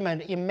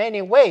achievement in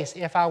many ways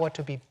if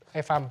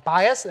I'm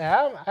biased,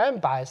 and I'm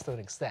biased to an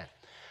extent,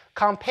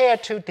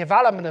 compared to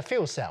development of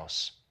fuel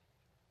cells.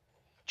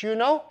 Do you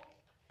know?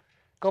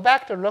 Go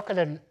back to look at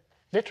the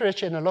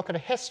literature and look at the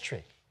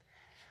history.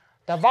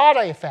 The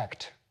Varda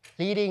effect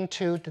leading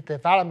to the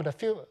development of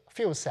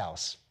fuel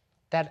cells,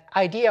 that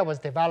idea was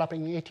developed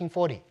in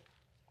 1840.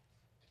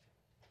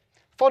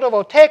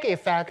 Photovoltaic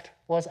effect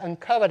was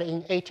uncovered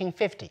in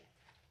 1850,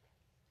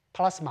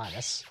 plus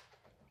minus.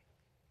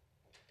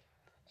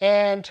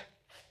 And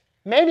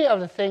many of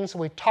the things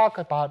we talk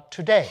about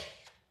today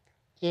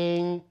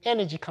in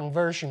energy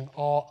conversion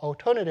or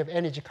alternative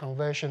energy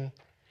conversion,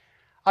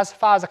 as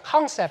far as the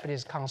concept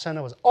is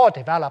concerned, was all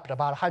developed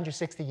about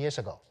 160 years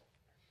ago.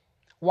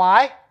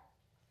 Why?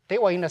 They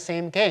were in the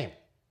same game.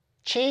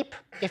 Cheap,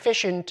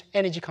 efficient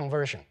energy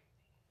conversion.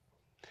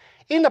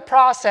 In the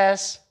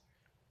process,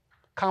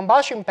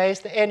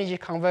 combustion-based energy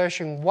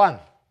conversion won.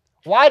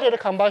 Why did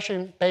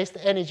combustion-based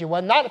energy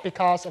win? Not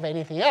because of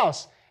anything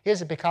else.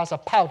 It's because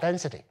of power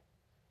density.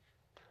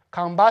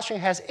 Combustion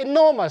has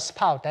enormous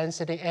power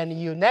density,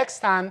 and next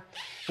time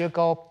you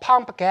go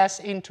pump gas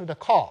into the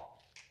car,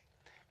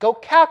 go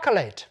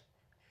calculate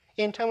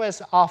in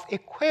terms of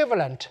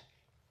equivalent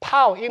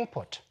power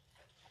input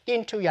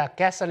into your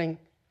gasoline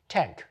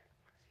tank.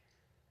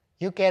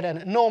 You get an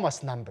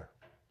enormous number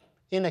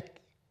in a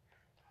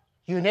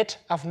unit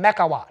of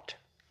megawatt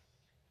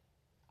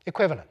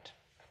equivalent.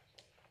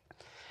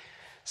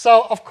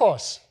 So, of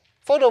course,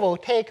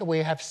 photovoltaic, we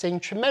have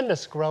seen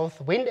tremendous growth.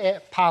 Wind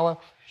power,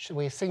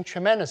 we've seen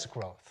tremendous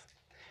growth.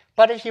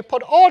 But if you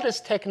put all this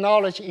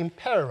technology in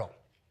parallel,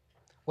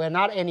 we're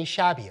not any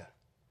shabbier.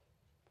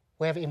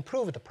 We have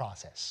improved the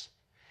process.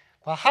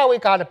 But how we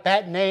got a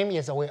bad name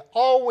is we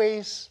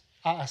always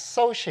are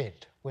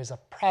associated with a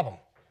problem.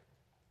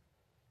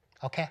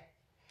 Okay?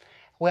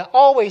 We're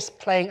always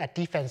playing a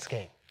defense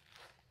game.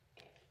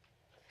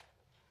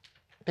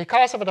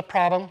 Because of the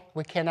problem,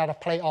 we cannot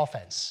play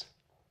offense.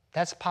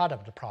 That's part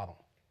of the problem.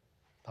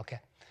 Okay?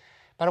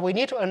 But we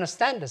need to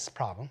understand this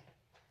problem,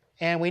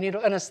 and we need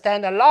to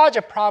understand a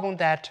larger problem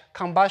that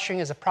combustion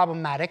is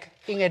problematic,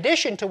 in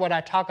addition to what I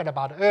talked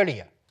about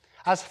earlier.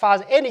 As far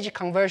as energy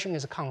conversion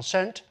is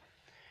concerned,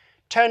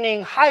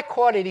 turning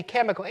high-quality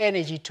chemical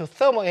energy to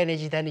thermal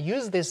energy, then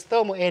use this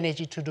thermal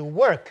energy to do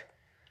work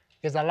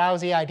is a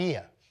lousy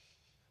idea.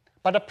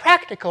 But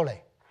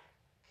practically,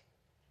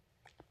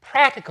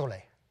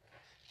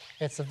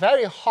 it's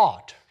very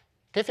hard,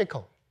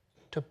 difficult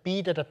to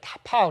beat the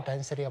power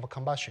density of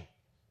combustion.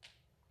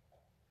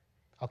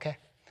 Okay?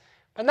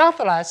 But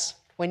nonetheless,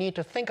 we need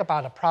to think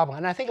about the problem.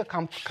 And I think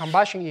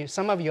combustion,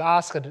 some of you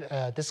asked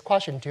this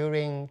question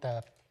during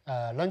the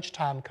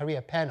lunchtime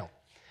career panel.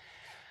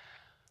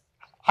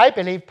 I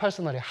believe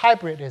personally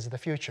hybrid is the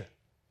future.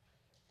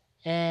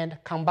 And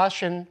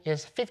combustion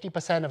is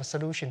 50% of the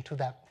solution to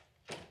that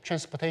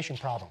transportation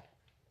problem.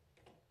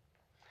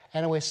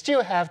 And we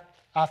still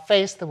are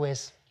faced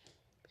with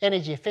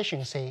energy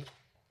efficiency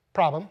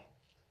problem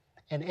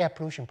and air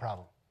pollution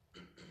problem.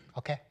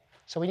 Okay?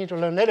 So we need to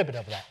learn a little bit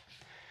of that.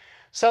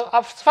 So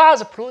as far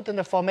as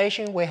pollutant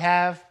formation, we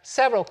have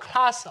several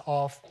classes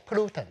of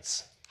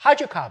pollutants.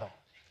 Hydrocarbon,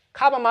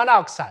 carbon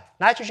monoxide,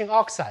 nitrogen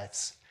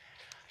oxides.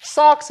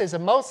 SOx is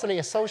mostly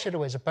associated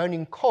with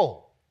burning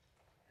coal.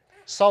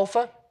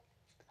 Sulfur,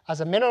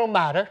 as a mineral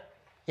matter,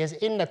 is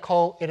in the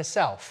coal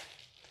itself.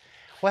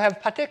 We have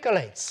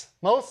particulates,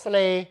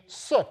 mostly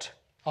soot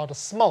or the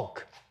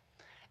smoke.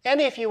 And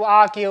if you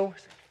argue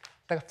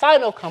the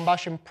final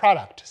combustion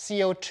product,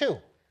 CO2,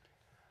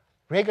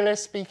 regularly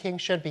speaking,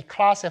 should be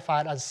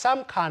classified as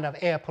some kind of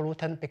air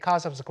pollutant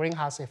because of the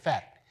greenhouse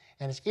effect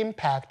and its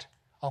impact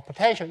or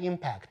potential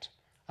impact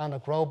on the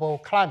global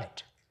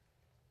climate.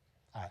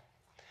 All right.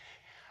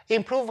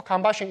 Improved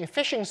combustion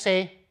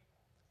efficiency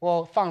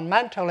will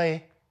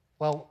fundamentally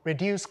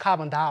reduce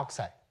carbon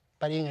dioxide.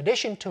 But in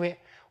addition to it,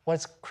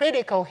 what's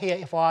critical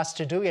here for us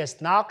to do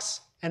is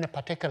NOx and the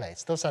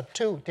particulates. Those are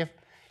two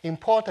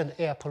important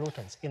air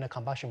pollutants in the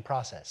combustion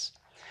process.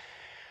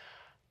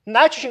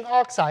 Nitrogen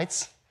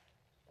oxides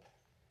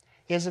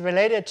is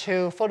related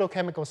to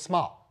photochemical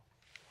smog.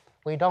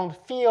 We don't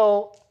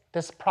feel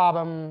this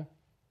problem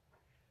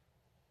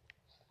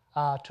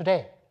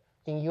today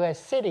in US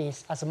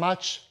cities as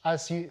much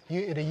as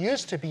it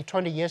used to be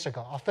 20 years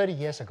ago or 30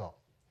 years ago.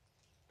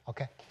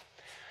 Okay?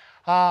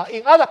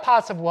 In other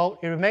parts of the world,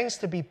 it remains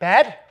to be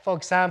bad. For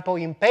example,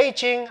 in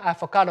Beijing, I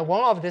forgot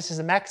one of this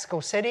is Mexico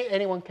City.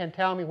 Anyone can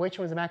tell me which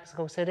one is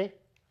Mexico City?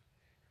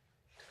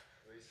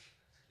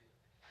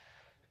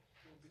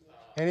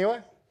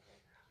 Anyone?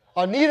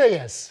 Or neither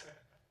is?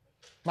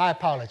 My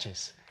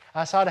apologies.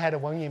 I thought I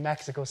had one in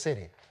Mexico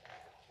City.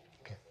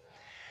 Okay.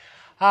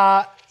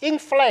 In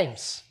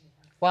flames,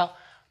 well,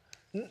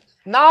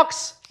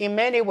 NOx in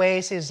many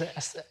ways is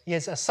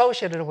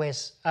associated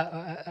with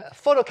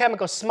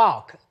photochemical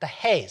smog. The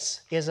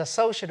haze is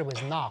associated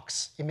with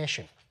NOx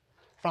emission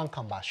from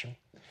combustion.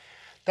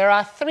 There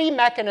are three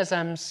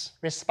mechanisms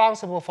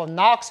responsible for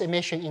NOx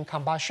emission in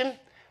combustion.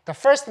 The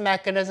first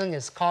mechanism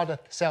is called the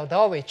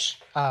Zeldovich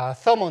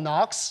thermal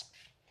NOx,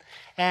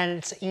 and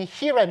it's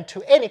inherent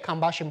to any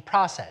combustion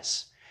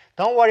process.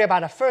 Don't worry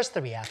about the first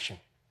reaction.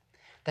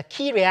 The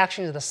key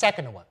reaction is the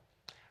second one.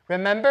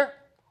 Remember,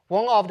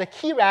 one of the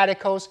key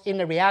radicals in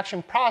the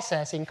reaction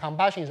process in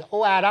combustion is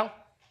O atom.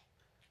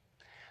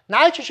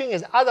 Nitrogen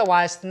is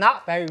otherwise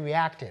not very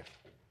reactive,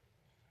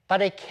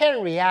 but it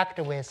can react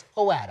with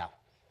O atom.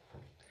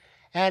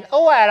 And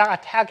O atom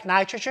attack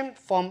nitrogen,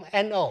 form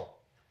NO.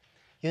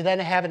 You then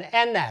have an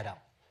N atom.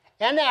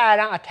 N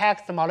atom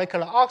attacks the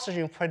molecular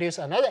oxygen, produce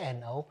another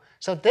NO.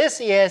 So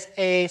this is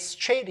a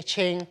straight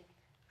chain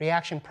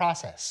reaction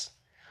process.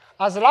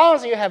 As long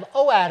as you have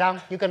O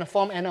atom, you're going to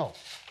form NO.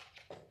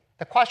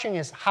 The question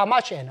is how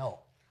much NO?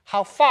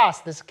 How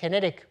fast this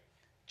kinetic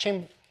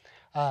chain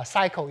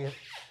cycle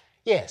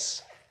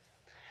is.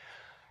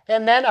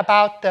 And then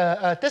about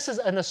this is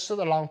understood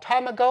a long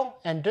time ago,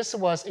 and this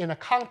was in the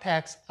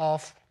context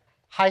of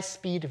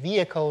high-speed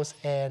vehicles,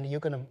 and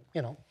you're going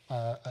to,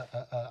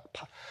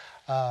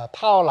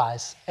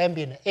 powerize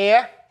ambient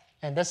air,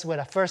 and this is where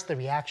the first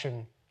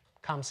reaction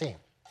comes in.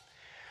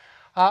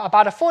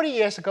 About 40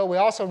 years ago, we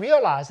also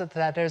realized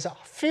that there's a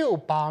few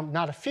bound,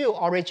 not a few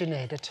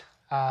originated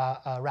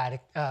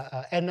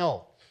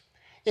NO.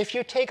 If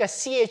you take a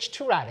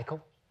CH2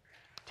 radical,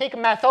 take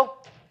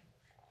methyl,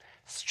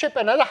 strip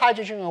another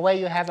hydrogen away,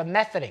 you have a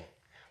methylene.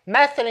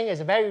 Methylene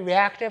is very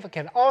reactive. It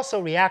can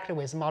also react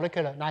with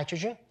molecular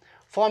nitrogen,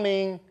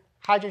 forming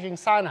hydrogen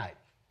cyanide.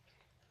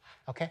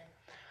 Okay?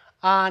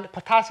 And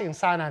potassium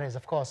cyanide is,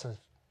 of course,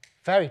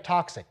 very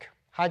toxic.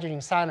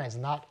 Hydrogen cyanide is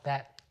not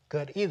that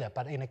good either,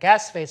 but in a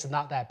gas phase, it's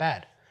not that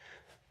bad.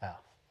 Well,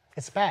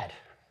 it's bad.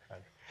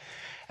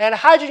 And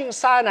hydrogen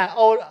cyanide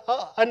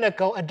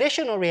undergo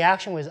additional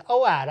reaction with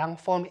O atom,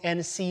 form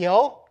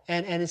NCO,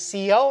 and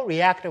NCO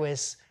react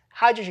with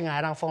hydrogen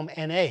atom form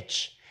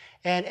NH.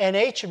 And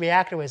NH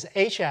reacted with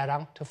H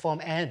atom to form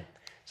N.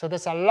 So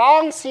there's a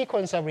long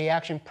sequence of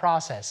reaction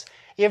process,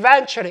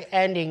 eventually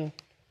ending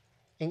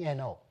in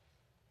NO.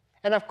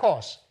 And of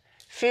course,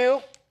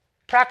 fuel,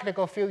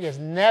 practical fuel is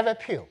never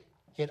pure.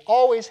 It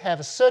always has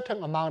a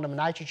certain amount of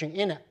nitrogen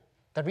in it.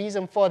 The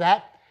reason for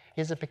that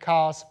is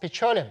because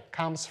petroleum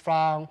comes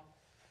from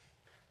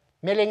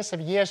millions of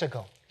years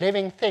ago,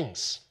 living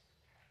things.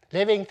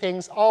 Living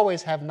things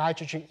always have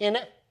nitrogen in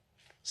it,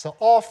 so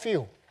all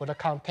fuel would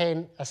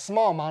contain a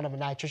small amount of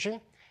nitrogen.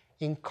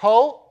 In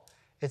coal,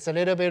 it's a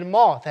little bit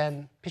more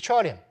than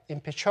petroleum. In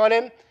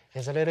petroleum,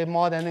 it's a little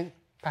more than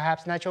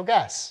perhaps natural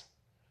gas.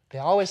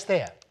 They're always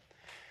there.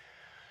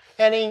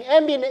 And in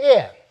ambient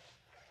air,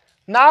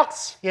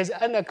 NOx is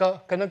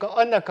going to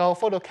undergo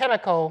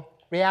photochemical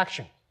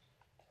reaction.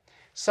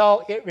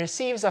 So it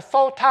receives a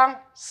photon,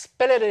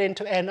 split it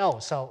into NO.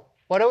 So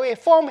what we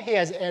form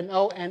here is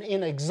NO, and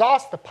in the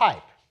exhaust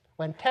pipe,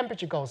 when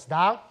temperature goes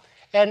down,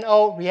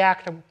 NO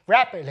reacts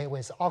rapidly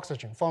with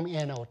oxygen, forming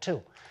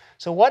NO2.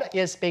 So what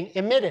is being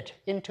emitted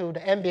into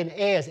the ambient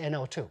air is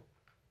NO2.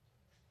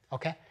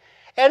 Okay?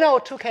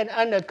 NO2 can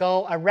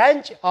undergo a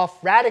range of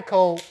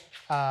radical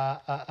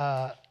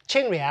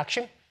chain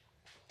reaction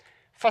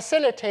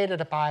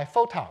facilitated by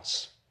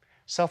photons.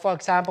 So for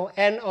example,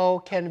 NO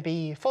can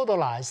be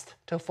photolyzed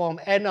to form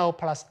NO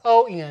plus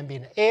O in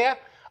ambient air.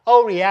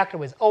 O reacts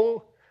with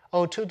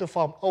O2 to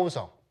form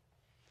ozone.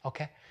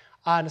 Okay?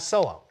 And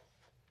so on.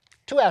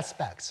 Two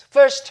aspects.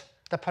 First,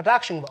 the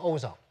production of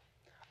ozone.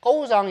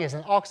 Ozone is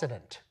an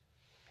oxidant.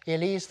 It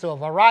leads to a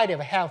variety of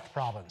health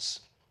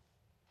problems.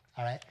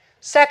 All right?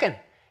 Second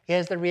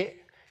is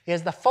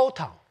the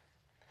photon.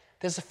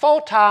 This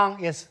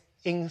photon is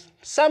in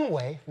some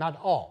way, not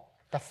all.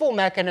 The full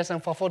mechanism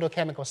for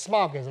photochemical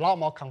smog is a lot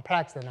more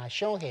complex than I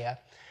show here.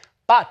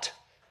 But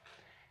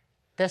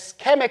this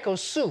chemical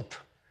soup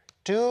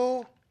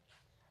do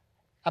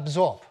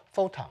absorb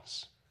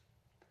photons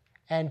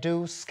and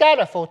do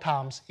scatter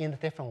photons in a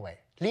different way,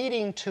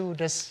 leading to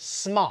this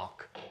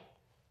smog,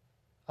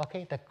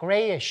 okay, the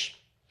grayish,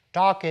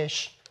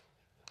 darkish,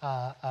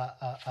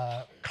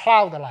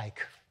 cloud-like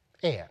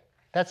air.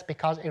 That's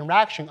because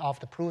interaction of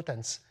the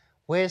pollutants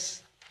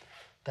with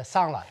the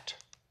sunlight.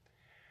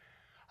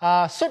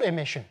 Soot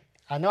emission.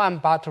 I know I'm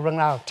about to run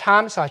out of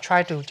time, so I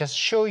try to just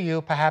show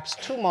you perhaps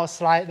two more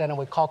slides, then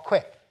we call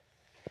quit.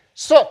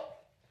 Soot,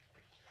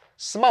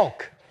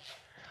 smoke,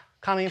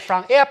 coming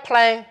from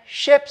airplane,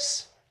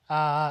 ships.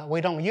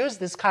 We don't use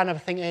this kind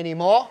of thing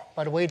anymore,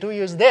 but we do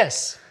use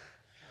this,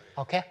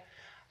 okay?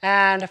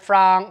 And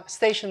from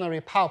stationary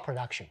power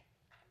production.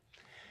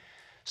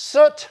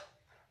 Soot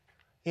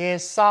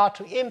is thought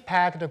to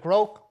impact the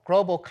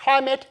global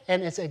climate,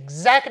 and its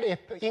exact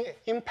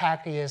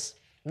impact is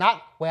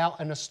not well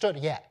understood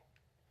yet.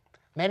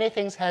 Many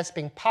things has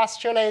been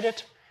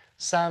postulated.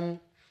 Some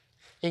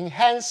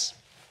enhance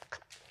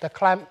the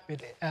climate,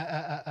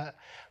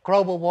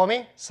 global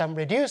warming, some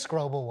reduce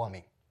global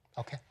warming.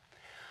 Okay,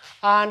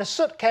 and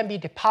soot can be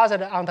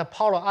deposited on the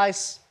polar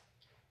ice,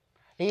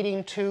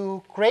 leading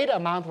to great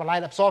amount of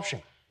light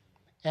absorption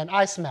and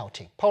ice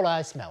melting, polar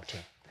ice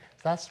melting,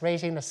 thus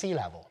raising the sea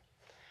level.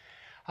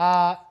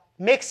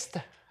 Mixed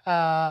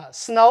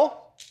snow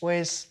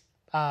with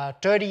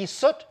dirty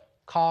soot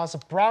cause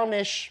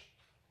brownish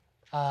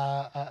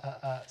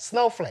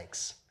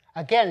snowflakes,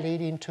 again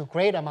leading to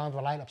great amount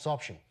of light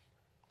absorption.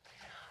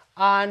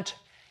 And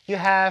you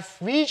have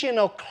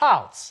regional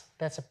clouds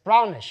that's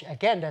brownish.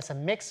 Again, there's a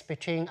mix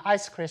between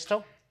ice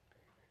crystal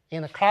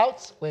in the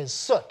clouds with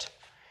soot.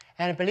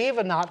 And believe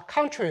it or not,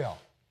 contrail,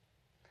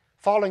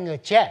 following a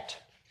jet,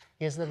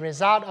 is the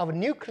result of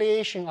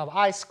nucleation of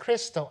ice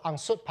crystal on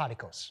soot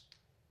particles.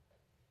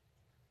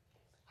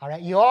 All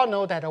right, you all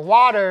know that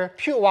water,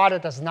 pure water,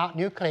 does not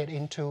nucleate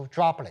into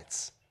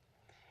droplets.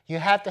 You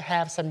have to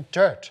have some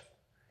dirt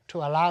to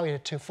allow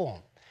it to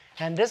form.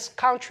 And this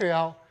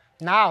contrail,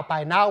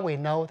 by now we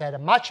know that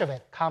much of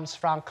it comes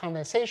from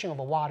condensation of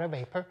water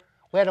vapor.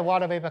 Where the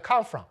water vapor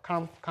come from?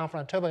 Come from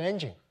a turbo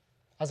engine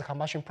as a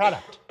combustion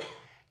product.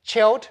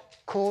 Chilled,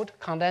 cooled,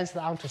 condensed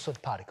onto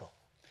soot particle.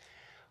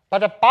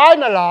 But by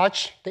and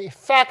large, the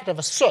effect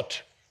of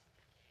soot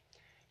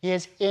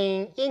is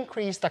in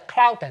increased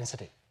cloud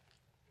density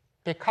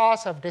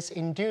because of this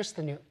induced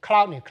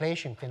cloud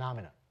nucleation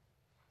phenomenon,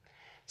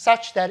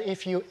 such that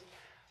if you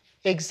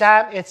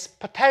examine its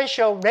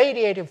potential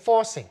radiative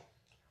forcing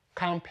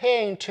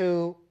comparing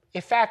to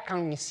effect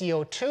on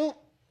CO2,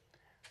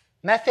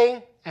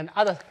 methane, and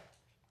other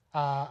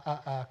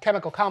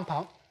chemical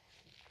compound,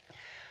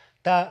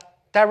 the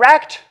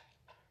direct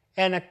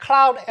and a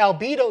cloud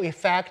albedo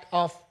effect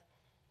of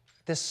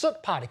the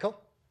soot particle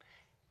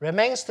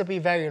remains to be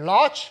very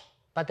large,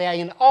 but they are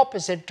in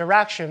opposite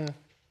direction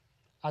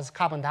as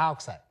carbon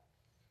dioxide.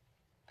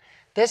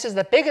 This is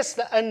the biggest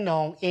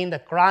unknown in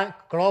the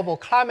global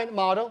climate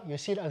model. You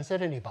see the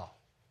uncertainty bar.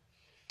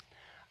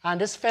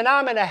 And this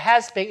phenomenon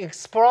has been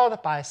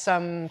explored by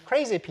some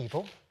crazy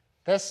people.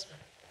 This,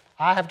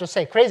 I have to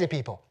say, crazy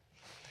people.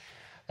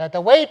 That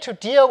the way to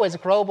deal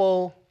with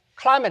global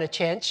climate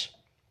change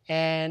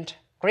And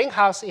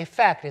greenhouse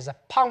effect is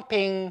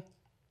pumping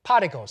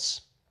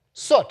particles,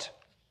 soot,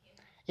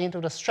 into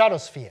the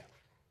stratosphere,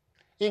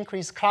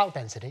 increase cloud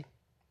density.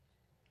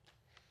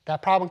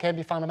 That problem can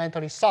be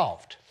fundamentally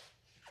solved.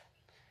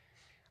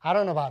 I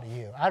don't know about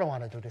you. I don't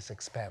want to do this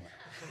experiment.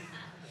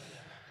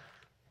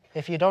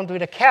 If you don't do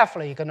it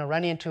carefully, you're going to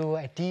run into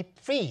a deep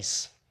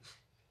freeze.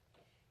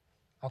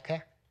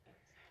 Okay?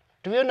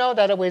 Do you know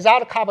that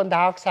without carbon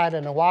dioxide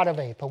and water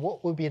vapor,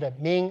 what would be the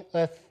mean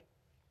Earth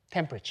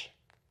temperature?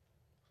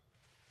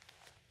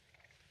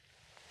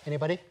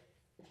 Anybody?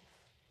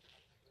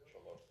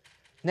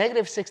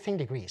 Negative 16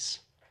 degrees.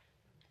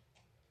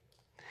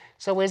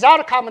 So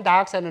without carbon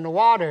dioxide and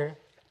water,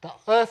 the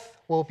Earth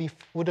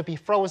would be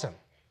frozen.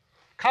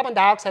 Carbon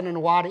dioxide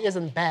and water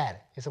isn't bad.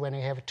 It's when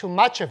you have too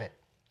much of it,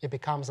 it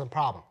becomes a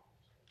problem.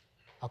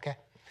 Okay?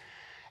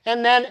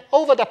 And then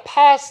over the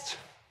past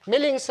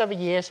millions of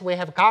years, we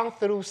have gone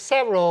through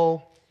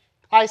several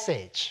ice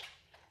ages.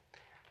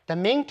 The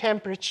mean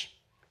temperature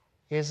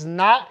is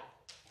not,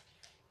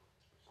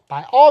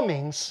 by all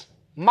means,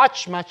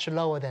 much, much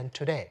lower than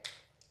today.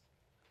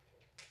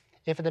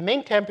 If the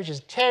mean temperature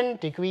is 10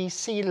 degrees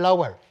C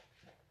lower,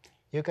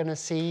 you're going to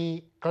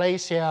see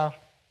glacier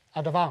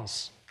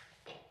advance,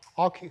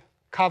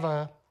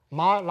 cover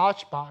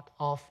large part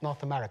of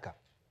North America.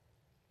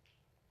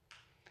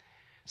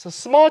 So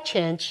small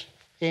change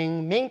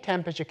in mean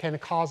temperature can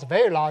cause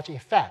very large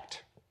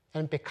effect.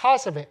 And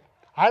because of it,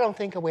 I don't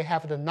think we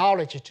have the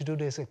knowledge to do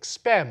this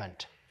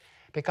experiment.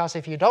 Because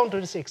if you don't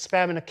do this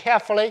experiment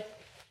carefully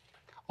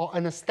or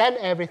understand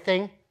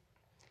everything,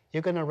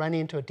 you're going to run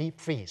into a deep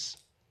freeze.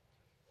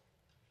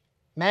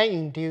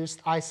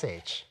 Man-induced ice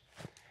age.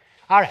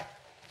 All right.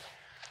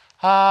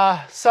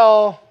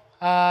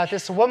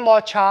 This one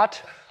more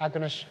chart. I'm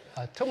going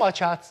to two more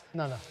charts.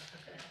 No.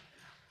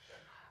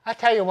 I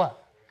tell you what.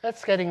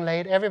 It's getting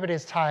late.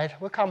 Everybody's tired.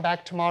 We'll come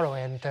back tomorrow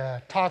and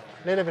talk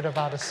a little bit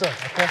about the soot.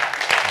 Okay.